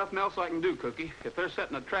 There's nothing else I can do, Cookie. If they're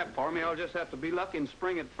setting a trap for me, I'll just have to be lucky and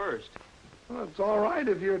spring it first. Well, it's all right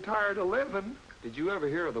if you're tired of living. Did you ever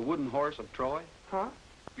hear of the wooden horse of Troy? Huh?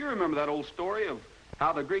 You remember that old story of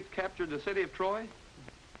how the Greeks captured the city of Troy?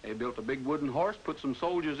 They built a big wooden horse, put some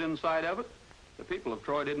soldiers inside of it. The people of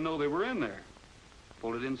Troy didn't know they were in there.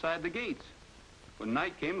 Pulled it inside the gates. When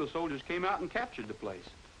night came, the soldiers came out and captured the place.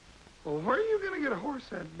 Well, where are you going to get a horse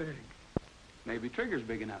that big? Maybe Trigger's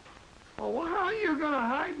big enough. Oh, well, how are you going to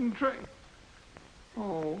hide and trick?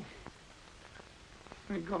 Oh,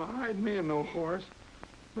 ain't going to hide me in no horse.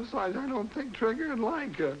 Besides, I don't think Trigger'd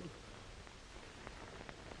like it.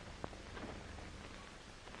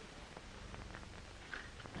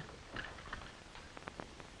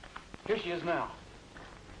 Here she is now.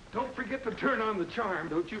 Don't forget to turn on the charm.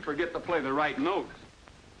 Don't you forget to play the right notes.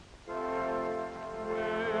 With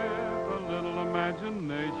a little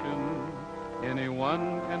imagination,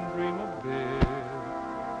 anyone can dream of big.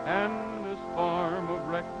 And this form of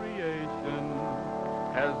recreation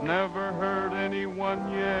has never hurt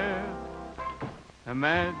anyone yet.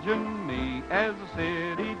 Imagine me as a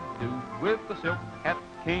city dude with a silk hat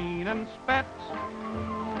keen and spats.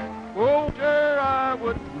 Oh, sure I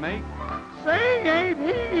would make, say, ain't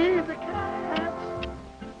he the cats?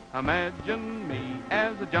 Imagine me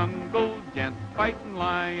as a jungle gent fighting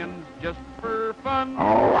lions just for fun.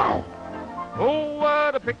 Oh,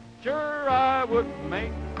 what a picture I would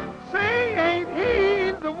make, say, ain't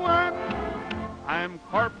he the one? I'm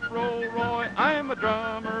Corporal Roy, I'm a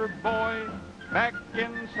drummer boy, back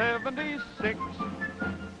in '76.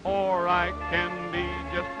 Or I can be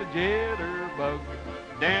just a jitterbug,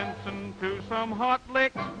 dancing to some hot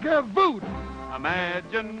licks. Gavoot!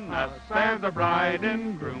 Imagine us as a bride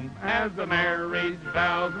and groom, as the marriage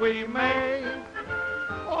vows we make.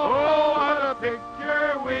 Oh, what a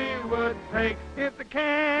picture we would take if the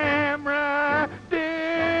camera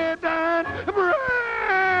didn't break.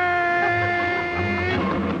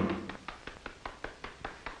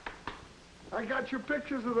 I got your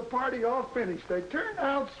pictures of the party all finished. They turned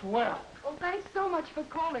out swell. Oh, thanks so much for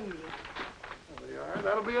calling me. There they are.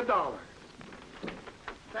 That'll be $1.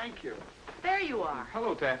 Thank you. There you are.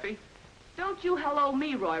 Hello, Taffy. Don't you hello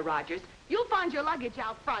me, Roy Rogers. You'll find your luggage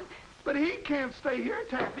out front. But he can't stay here,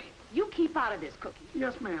 Taffy. You keep out of this, Cookie.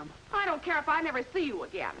 Yes, ma'am. I don't care if I never see you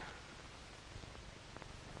again.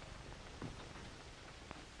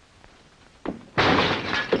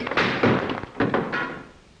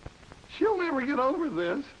 She'll never get over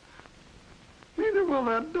this. Neither will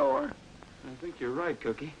that door. I think you're right,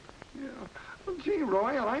 Cookie. Yeah. Well, gee,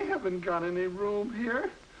 Roy, I haven't got any room here.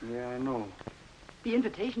 Yeah, I know. The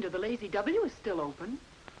invitation to the Lazy W is still open.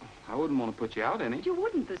 I wouldn't want to put you out any. You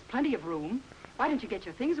wouldn't. There's plenty of room. Why don't you get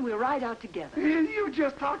your things and we'll ride out together? You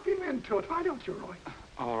just talked him into it. Why don't you, Roy?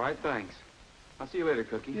 All right, thanks. I'll see you later,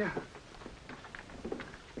 Cookie. Yeah.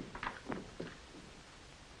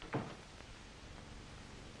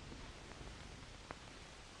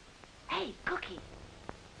 Hey, Cookie.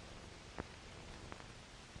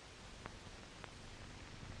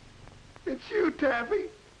 It's you, Taffy.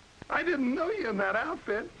 I didn't know you in that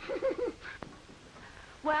outfit.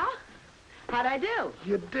 Well, how'd I do?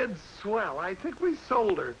 You did swell. I think we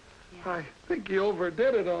sold her. Yeah. I think you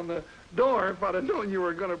overdid it on the door. If I'd have known you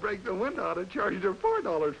were going to break the window, I'd have charged her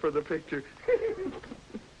 $4 for the picture.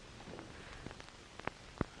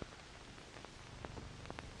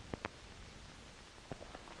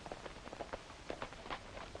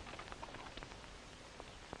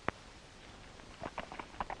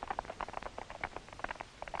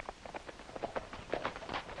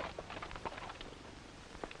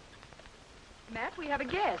 Matt, we have a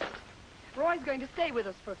guest. Roy's going to stay with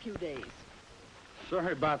us for a few days.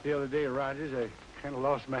 Sorry about the other day, Rogers. I kind of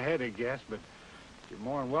lost my head, I guess, but you're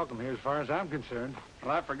more than welcome here as far as I'm concerned.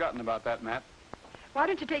 Well, I've forgotten about that, Matt. Why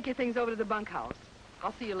don't you take your things over to the bunkhouse?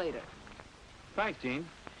 I'll see you later. Thanks, Gene.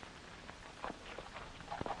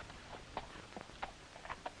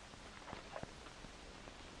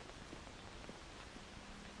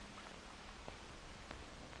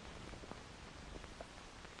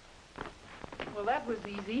 Well, that was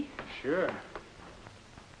easy. Sure.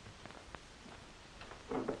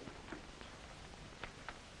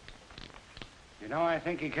 You know, I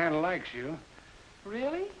think he kind of likes you.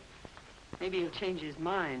 Really? Maybe he'll change his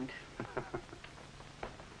mind.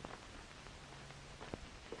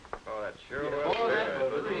 Oh, that sure was. Oh, that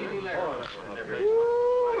was hilarious.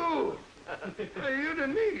 Ooh! Hey, you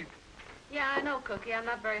didn't eat. Yeah, I know, Cookie. I'm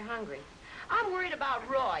not very hungry. I'm worried about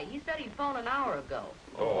Roy. He said he'd phone an hour ago.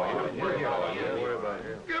 Oh, I don't worry about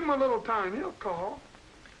him. Give him a little time. He'll call.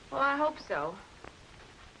 Well, I hope so.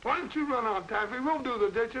 Why don't you run out, Taffy? We'll do the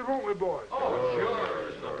dishes, won't we, boys? Oh,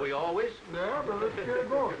 sure. Don't we always? Yeah, but let's get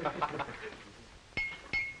going.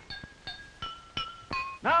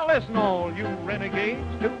 Now listen, all you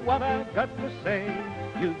renegades, to what I've got to say.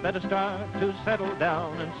 You better start to settle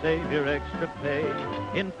down and save your extra pay.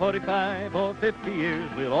 In 45 or 50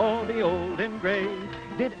 years, we'll all be old and gray.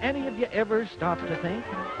 Did any of you ever stop to think,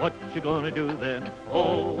 what you gonna do then?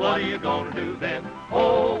 Oh, what are you gonna do then?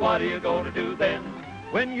 Oh, what are you gonna do then?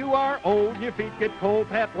 When you are old and your feet get cold,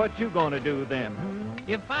 Pat, what you gonna do then?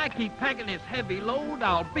 If I keep packing this heavy load,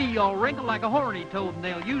 I'll be all wrinkled like a horny toad, and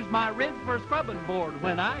they'll use my ribs for a scrubbing board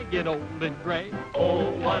when I get old and gray. Oh,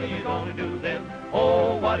 what are you gonna do then?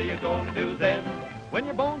 Oh, what are you gonna do then? When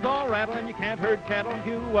your bones all rattle and you can't herd cattle,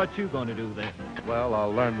 Hugh, what you gonna do then? Well,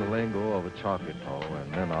 I'll learn the lingo of a Choctaw,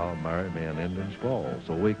 and then I'll marry me an Indian squaw,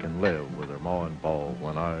 so we can live with her ma and pa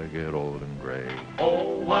when I get old and gray.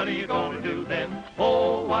 Oh, what are you gonna do then?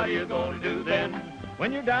 Oh, what are you gonna do then?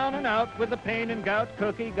 When you're down and out with the pain and gout,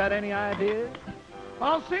 Cookie, got any ideas?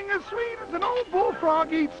 I'll sing as sweet as an old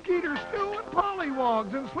bullfrog, eat skeeter stew and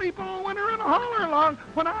pollywogs, and sleep all winter in a holler log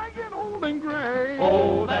when I get old and gray.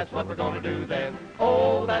 Oh, that's what we're gonna do then.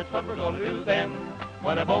 Oh, that's what we're gonna do then.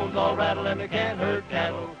 When our bones all rattle and we can't herd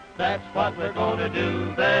cattle, that's what we're gonna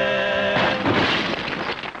do then.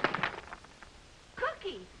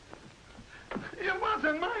 Cookie! It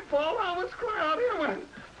wasn't my fault. I was clear out here when...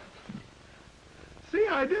 See,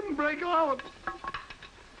 I didn't break out.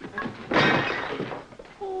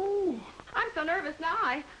 Oh. I'm so nervous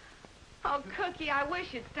now. Oh, Cookie, I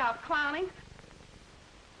wish you'd stop clowning.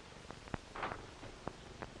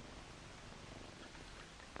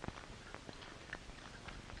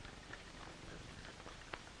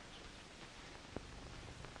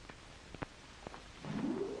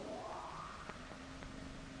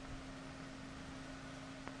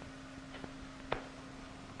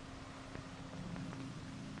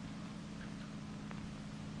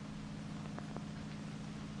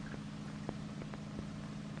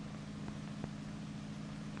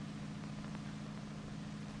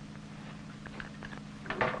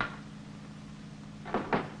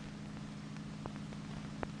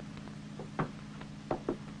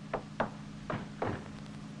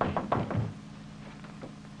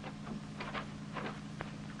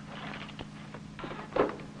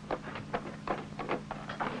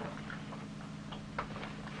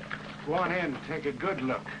 Go on in, take a good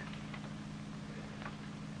look.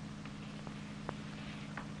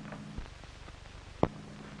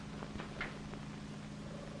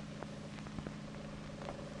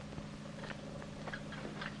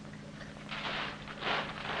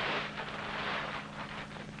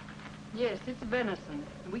 Yes, it's venison,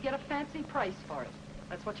 and we get a fancy price for it.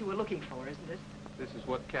 That's what you were looking for, isn't it? This is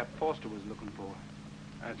what Cap Foster was looking for.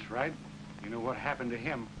 That's right. You know what happened to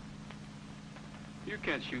him. You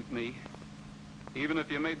can't shoot me. Even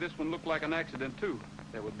if you made this one look like an accident, too,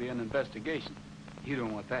 there would be an investigation. You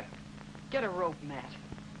don't want that. Get a rope, Matt.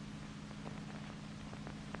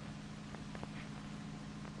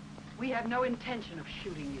 We have no intention of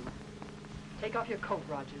shooting you. Take off your coat,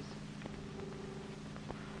 Rogers.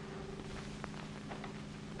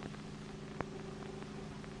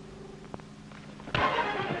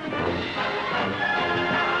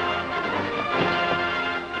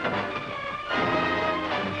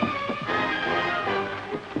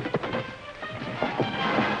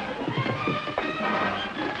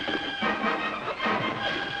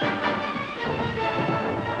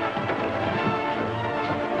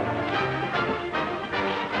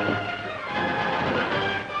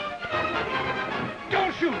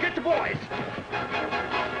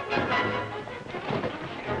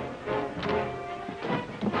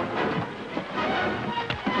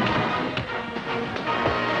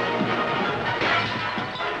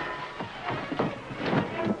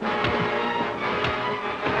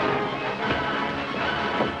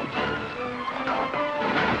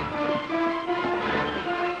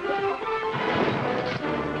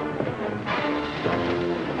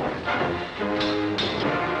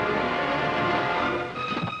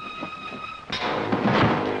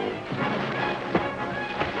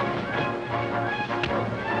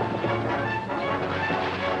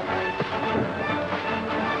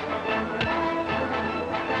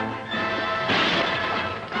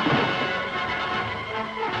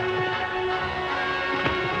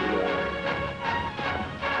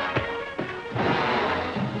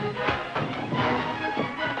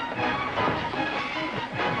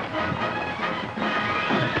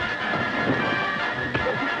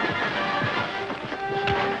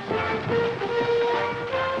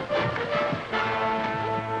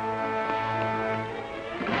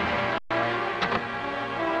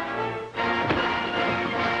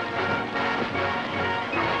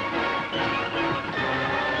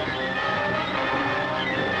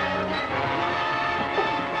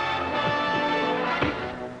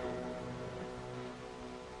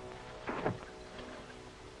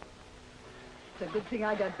 Good thing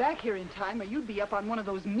I got back here in time, or you'd be up on one of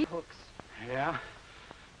those meat hooks. Yeah?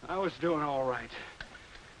 I was doing all right.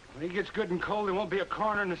 When he gets good and cold, there won't be a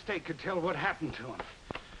coroner in the state could tell what happened to him.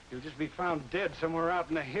 He'll just be found dead somewhere out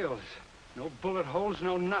in the hills. No bullet holes,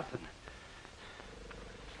 no nothing.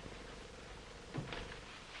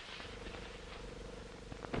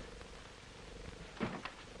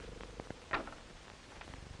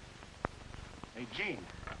 Hey, Gene.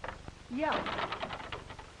 Yeah.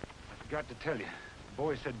 I forgot to tell you. The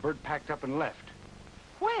boy said Bert packed up and left.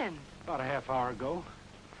 When? About a half hour ago.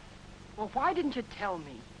 Well, why didn't you tell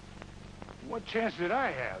me? What chance did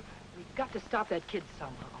I have? We've got to stop that kid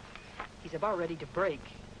somehow. He's about ready to break.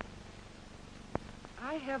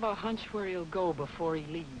 I have a hunch where he'll go before he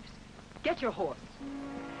leaves. Get your horse.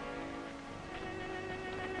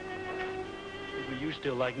 Well, you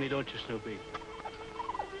still like me, don't you, Snoopy?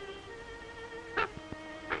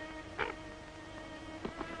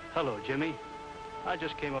 Hello, Jimmy. I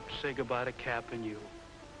just came up to say goodbye to Cap and you.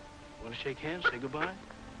 Want to shake hands, say goodbye?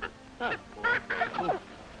 Ah, boy.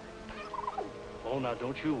 Oh, now,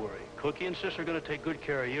 don't you worry. Cookie and Sis are going to take good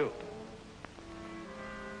care of you.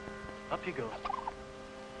 Up you go.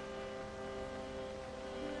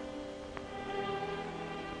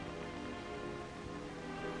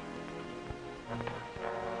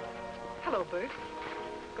 Hello, Bert.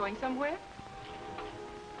 Going somewhere?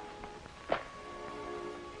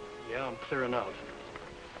 Yeah, I'm clearing out.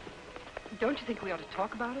 Don't you think we ought to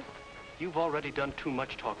talk about it? You've already done too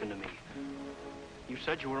much talking to me. You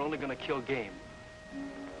said you were only going to kill game.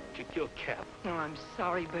 But you killed Cap. Oh, I'm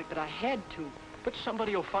sorry, Bert, but I had to. But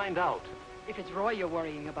somebody will find out. If it's Roy you're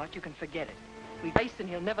worrying about, you can forget it. We face and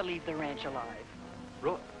he'll never leave the ranch alive.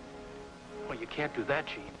 Roy? Well, you can't do that,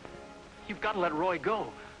 Gene. You've got to let Roy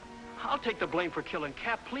go. I'll take the blame for killing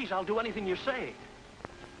Cap. Please, I'll do anything you say.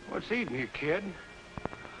 What's eating you, kid?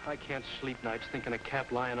 I can't sleep nights thinking of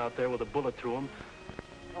Cap lying out there with a bullet through him.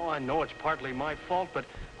 Oh, I know it's partly my fault, but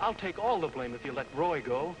I'll take all the blame if you let Roy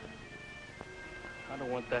go. I don't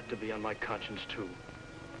want that to be on my conscience, too.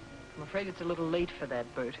 I'm afraid it's a little late for that,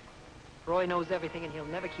 Bert. Roy knows everything and he'll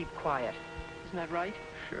never keep quiet. Isn't that right?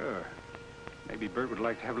 Sure. Maybe Bert would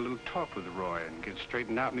like to have a little talk with Roy and get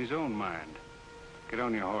straightened out in his own mind. Get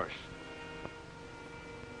on your horse.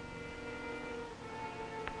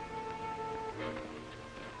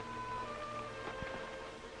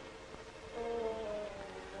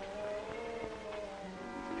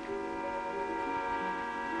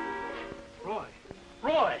 Roy!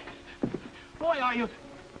 Roy! Roy, are you...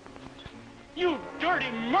 You dirty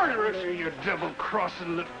murderers! You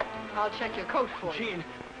double-crossing little... I'll check your coat for you.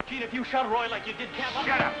 Gene, if you shot Roy like you did Cap...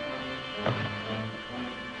 Shut up!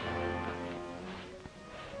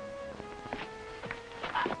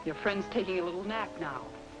 Your friend's taking a little nap now.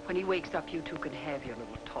 When he wakes up, you two can have your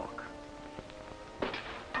little talk. This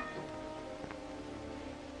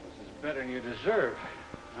is better than you deserve.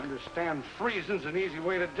 I understand freezing's an easy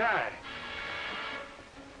way to die.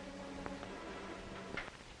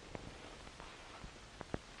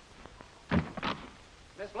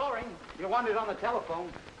 Miss Loring, you wanted on the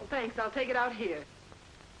telephone. Well, thanks. I'll take it out here.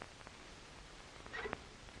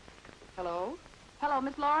 Hello? Hello,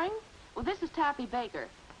 Miss Loring? Well, this is Taffy Baker.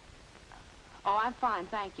 Oh, I'm fine,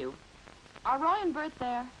 thank you. Are Roy and Bert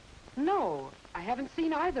there? No, I haven't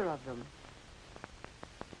seen either of them.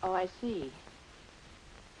 Oh, I see.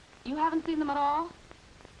 You haven't seen them at all?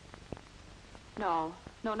 No,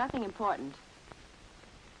 nothing important.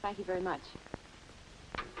 Thank you very much.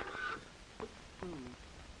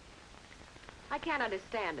 I can't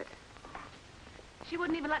understand it. She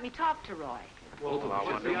wouldn't even let me talk to Roy. Well,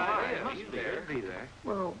 what's the idea? He's there. Be there.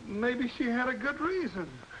 Well, maybe she had a good reason.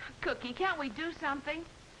 Cookie, can't we do something?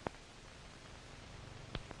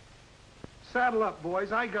 Saddle up,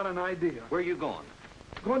 boys. I got an idea. Where are you going?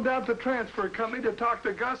 Going down to the transfer company to talk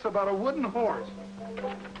to Gus about a wooden horse.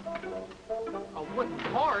 A wooden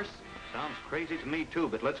horse? Sounds crazy to me, too,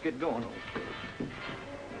 but let's get going.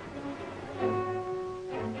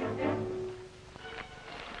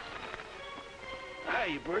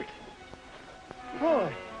 Hiya, Bert.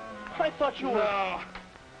 Roy, I thought you were... No,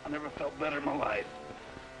 I never felt better in my life.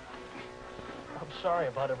 I'm sorry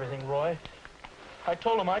about everything, Roy. I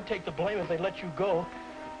told them I'd take the blame if they let you go.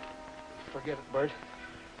 Forget it, Bert.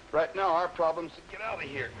 Right now, our problem's to get out of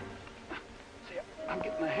here. See, I'm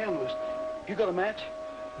getting the hand loose. You got a match?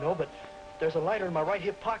 No, but there's a lighter in my right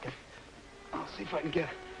hip pocket. I'll see if I can get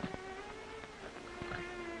it.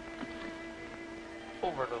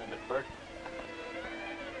 Over a little bit, Bert.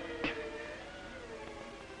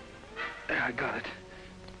 There, I got it.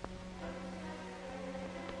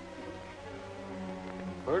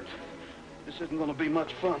 Bert, this isn't going to be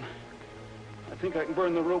much fun. I think I can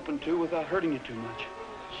burn the rope in two without hurting you too much.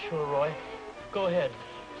 Sure, Roy. Go ahead.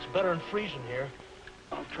 It's better than freezing here.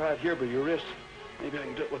 I'll try it here by your wrist. Maybe I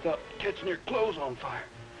can do it without catching your clothes on fire.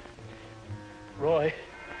 Roy.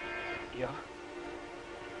 Yeah?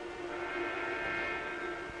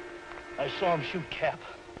 I saw him shoot Cap.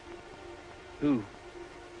 Who?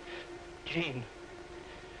 Gene.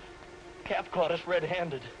 Cap caught us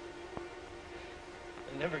red-handed.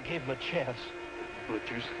 I never gave him a chance.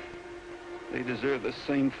 Butchers. They deserve the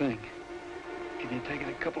same thing. Can you take it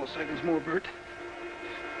a couple of seconds more, Bert?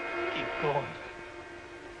 Keep going.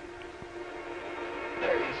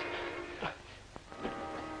 There he is.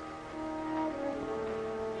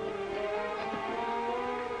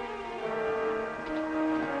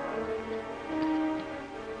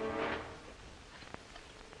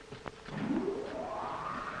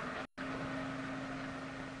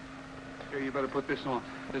 put this on.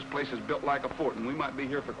 This place is built like a fort, and we might be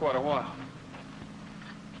here for quite a while.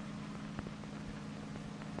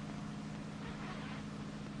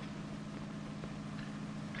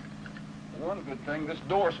 One good thing, this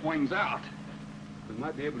door swings out. We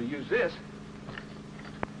might be able to use this.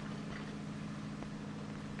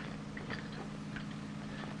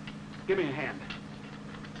 Give me a hand.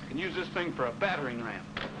 You can use this thing for a battering ram.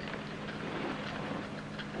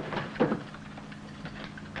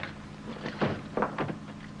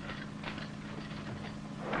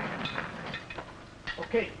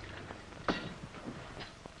 Okay.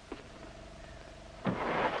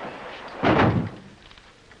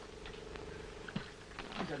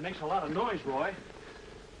 That makes a lot of noise, Roy.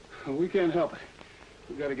 We can't help it.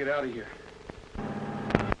 We got to get out of here.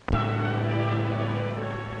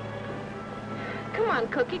 Come on,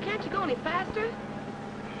 Cookie. Can't you go any faster?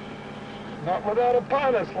 Not without a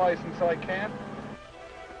pilot's license, I can't.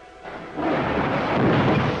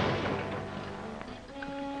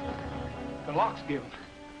 The lock's given.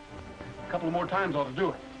 A couple more times ought to do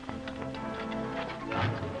it.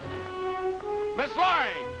 Miss Laurie!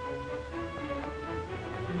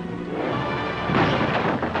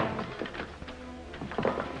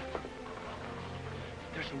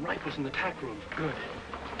 There's some rifles in the tack room. Good.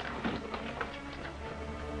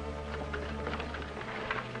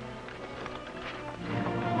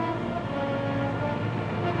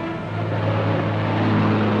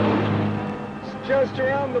 It's just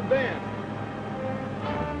around the bend.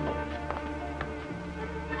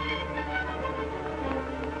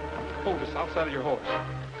 Hold this outside of your horse.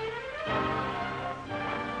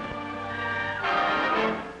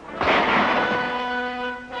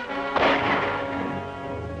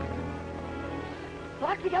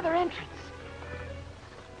 Block the other entrance.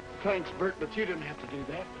 Thanks, Bert, but you didn't have to do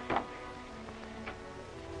that.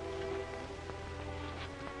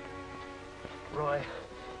 Roy,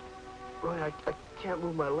 I can't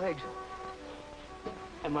move my legs.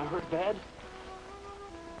 Am I hurt bad?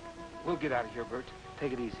 We'll get out of here, Bert.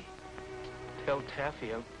 Take it easy. Tell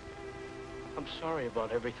Taffy I'm sorry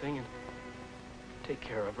about everything, and take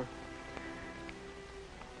care of her.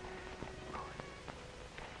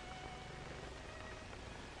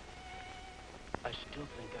 I still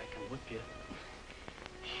think I can whip you.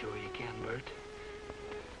 Sure you can, Bert.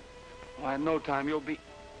 Why, in no time you'll be...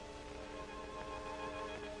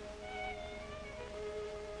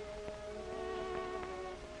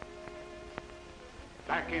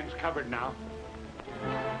 Back end's covered now.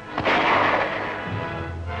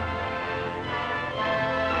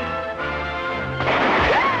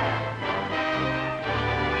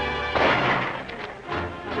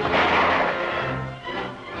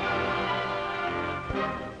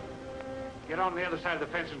 Get on the other side of the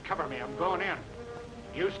fence and cover me. I'm going in.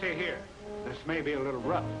 You stay here. This may be a little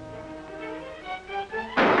rough.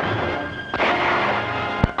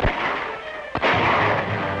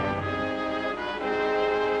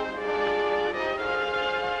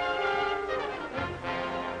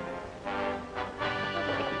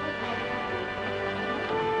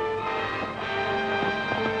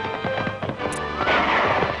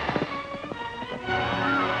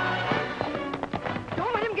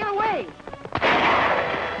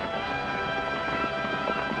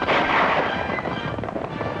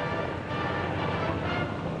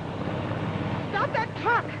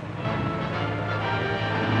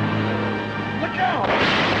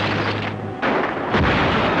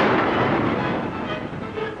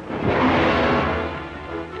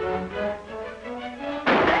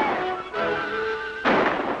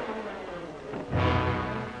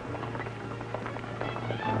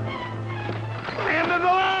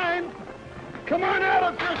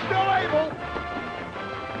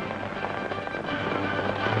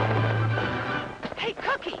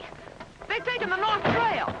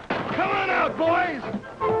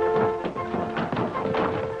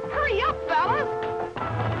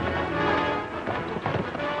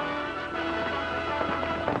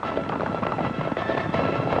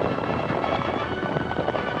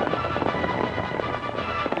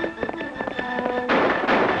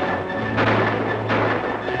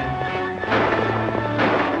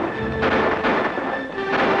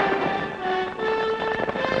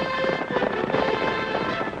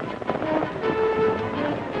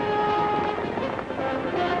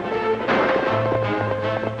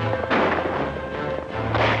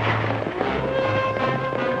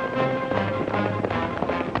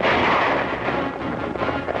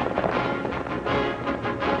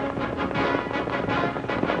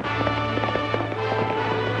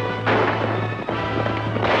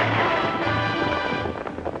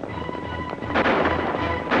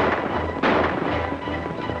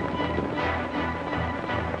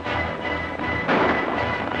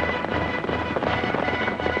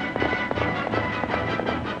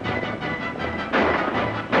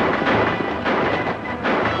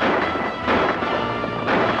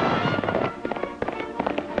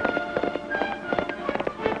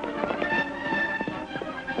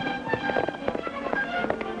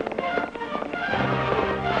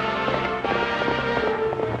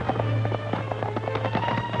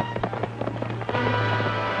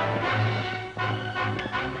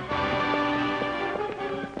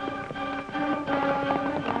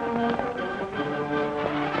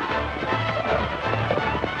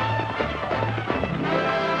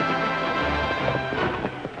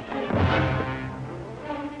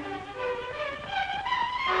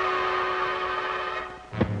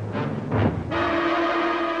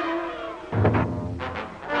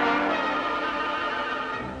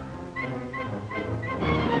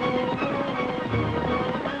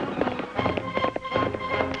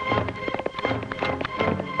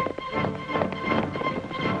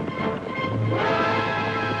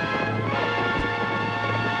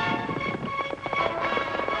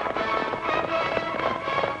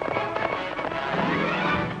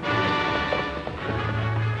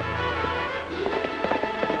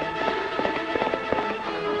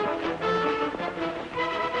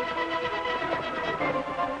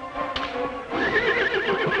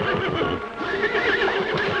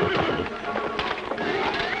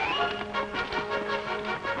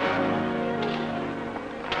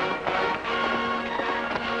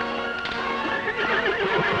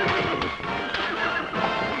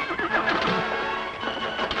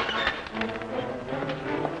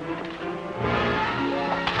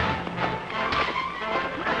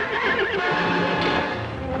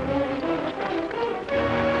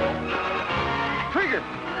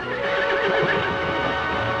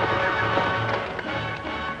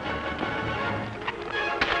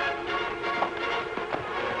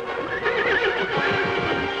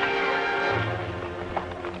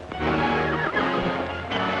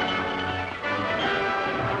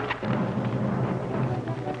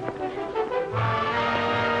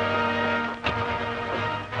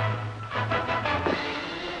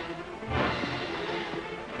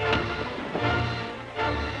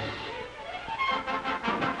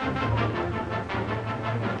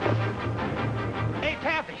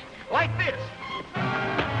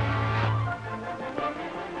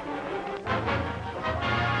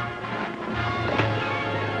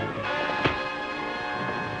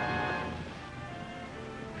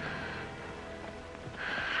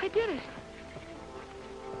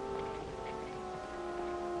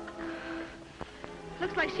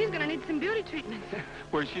 Looks like she's gonna need some beauty treatment.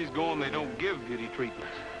 Where she's going, they don't give beauty treatments.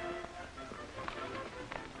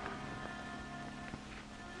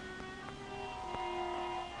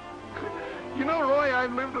 You know, Roy,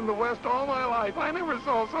 I've lived in the West all my life. I never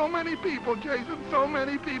saw so many people, Jason, so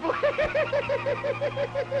many people.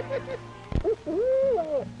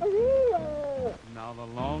 Now the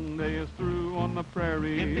long day is through on the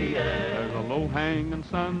prairie. There's a low-hanging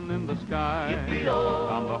sun in the sky.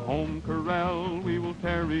 On the home corral we will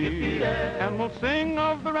tarry, and we'll sing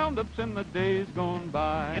of the roundups in the days gone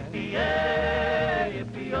by. Yippee-oh,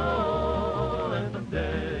 and the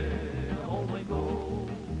day home we go.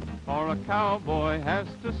 For a cowboy has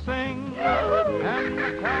to sing, and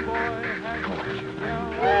the cowboy has to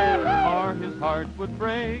yell, or his heart would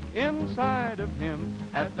break inside of him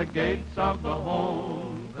at the gates of the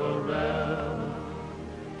home corral.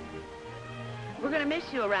 We're gonna miss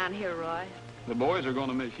you around here, Roy. The boys are going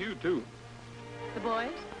to miss you, too. The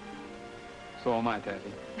boys? So am I,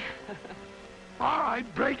 Taffy. All right,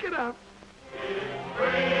 break it up.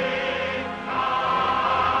 Springtime.